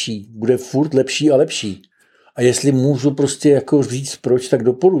bude lepší, bude furt lepší a lepší. A jestli můžu prostě jako říct proč, tak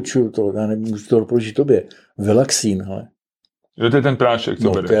doporučuju to. Já nemůžu to doporučit tobě. Velaxín, hele. Jo, to je ten prášek, co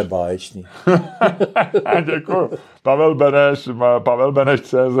bereš. No, to je báječný. Děkuji. Pavel Beneš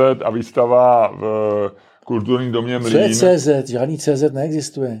CZ a výstava v kulturním domě Mlýn. Co je CZ? Žádný CZ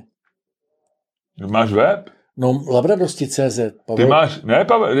neexistuje. Máš web? No, Labradosti.cz. Ty máš, ne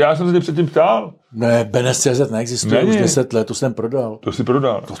Pavel, já jsem se tě předtím ptal. Ne, Beneš.cz neexistuje, už 10 let, to jsem prodal. To jsi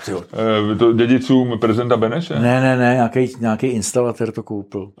prodal. To dědicům prezidenta Beneše? Ne, nějaký instalatér to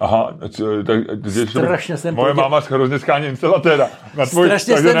koupil. Aha, strašně jsem moje máma hrozně schání instalatéra.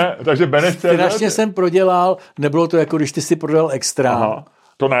 Takže Beneš.cz. Strašně jsem prodělal, nebylo to jako když ty si prodal extra. Aha.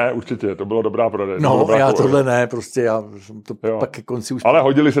 To ne, určitě, to bylo dobrá prodej. No, já tohle ne, prostě já to pak ke konci už... Ale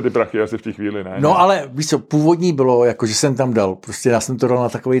hodili se ty prachy asi v té chvíli, ne? No, ale víš co, původní bylo, jako že jsem tam dal, prostě já jsem to dal na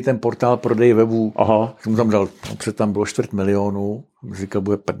takový ten portál prodej webů. Aha. Jsem tam dal, před tam bylo 250 000, říkal,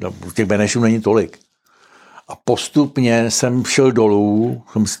 bude těch Benešů není tolik. A postupně jsem šel dolů,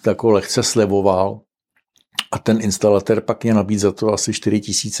 jsem si to jako lehce slevoval a ten instalatér pak mě nabídl za to asi 4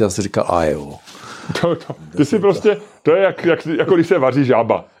 000 a jsem říkal, a jo. Ty si prostě, to je jako když se vaří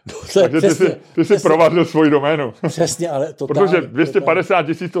žába. Takže ty si provadil svoji doménu. Přesně, ale to protože 250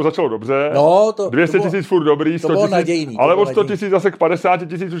 000 to začalo dobře, no, 200 000 furt dobrý, 100 000, ale od 100 000 zase k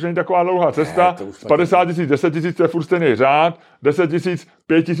 50 000 už není taková dlouhá cesta, z 50 000, 10 000 to je furt stejný řád, 10 000,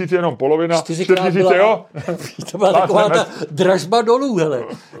 5 000 jenom polovina, 4 000 jo. To byla taková ta dražba dolů, hele.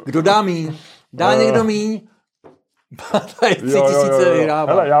 Kdo dá míň? Dá někdo míň? Tady 3 000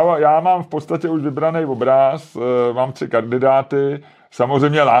 vyhrává. Hele, já mám v podstatě už vybraný obráz, mám 3 kandidáty.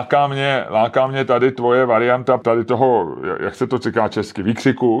 Samozřejmě láká mě tady tvoje varianta tady toho, jak se to říká česky,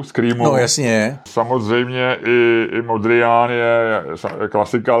 výkřiku, screamu. No jasně. Samozřejmě i Modrián je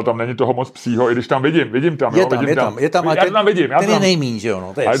klasika, ale tam není toho moc psího, i když tam vidím tam. Je tam. Já tam vidím. Ten je nejmíň, že jo?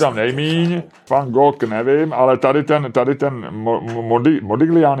 No, je tam nejmíň, Van Gogh nevím, ale tady ten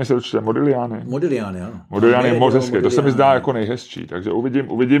Modigliani se určitě, Modigliani, ano. Modigliani je moc hezký, to se mi zdá jako nejhezčí, takže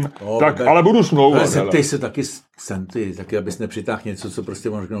uvidím. No, tak, ale budu smlouvat. Zeptej se taky taky abys nepřitáhl něco, co prostě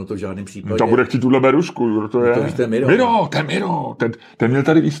možná to v žádném případě. To bude chtít tuhle berušku, kdo to je? To je Miro. Ten měl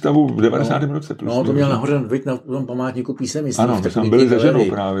tady výstavu v 90. roce. No, to měl nahoře na tom památníku písemnictví. Ano, my jsme byli ze ženou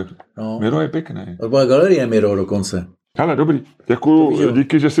právě. No. Miro je pěkný. To byla galerie Miro dokonce. Hele, dobrý. Děkuju,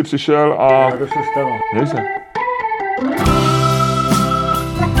 díky, že jsi přišel a... Já to se stalo. Měj se.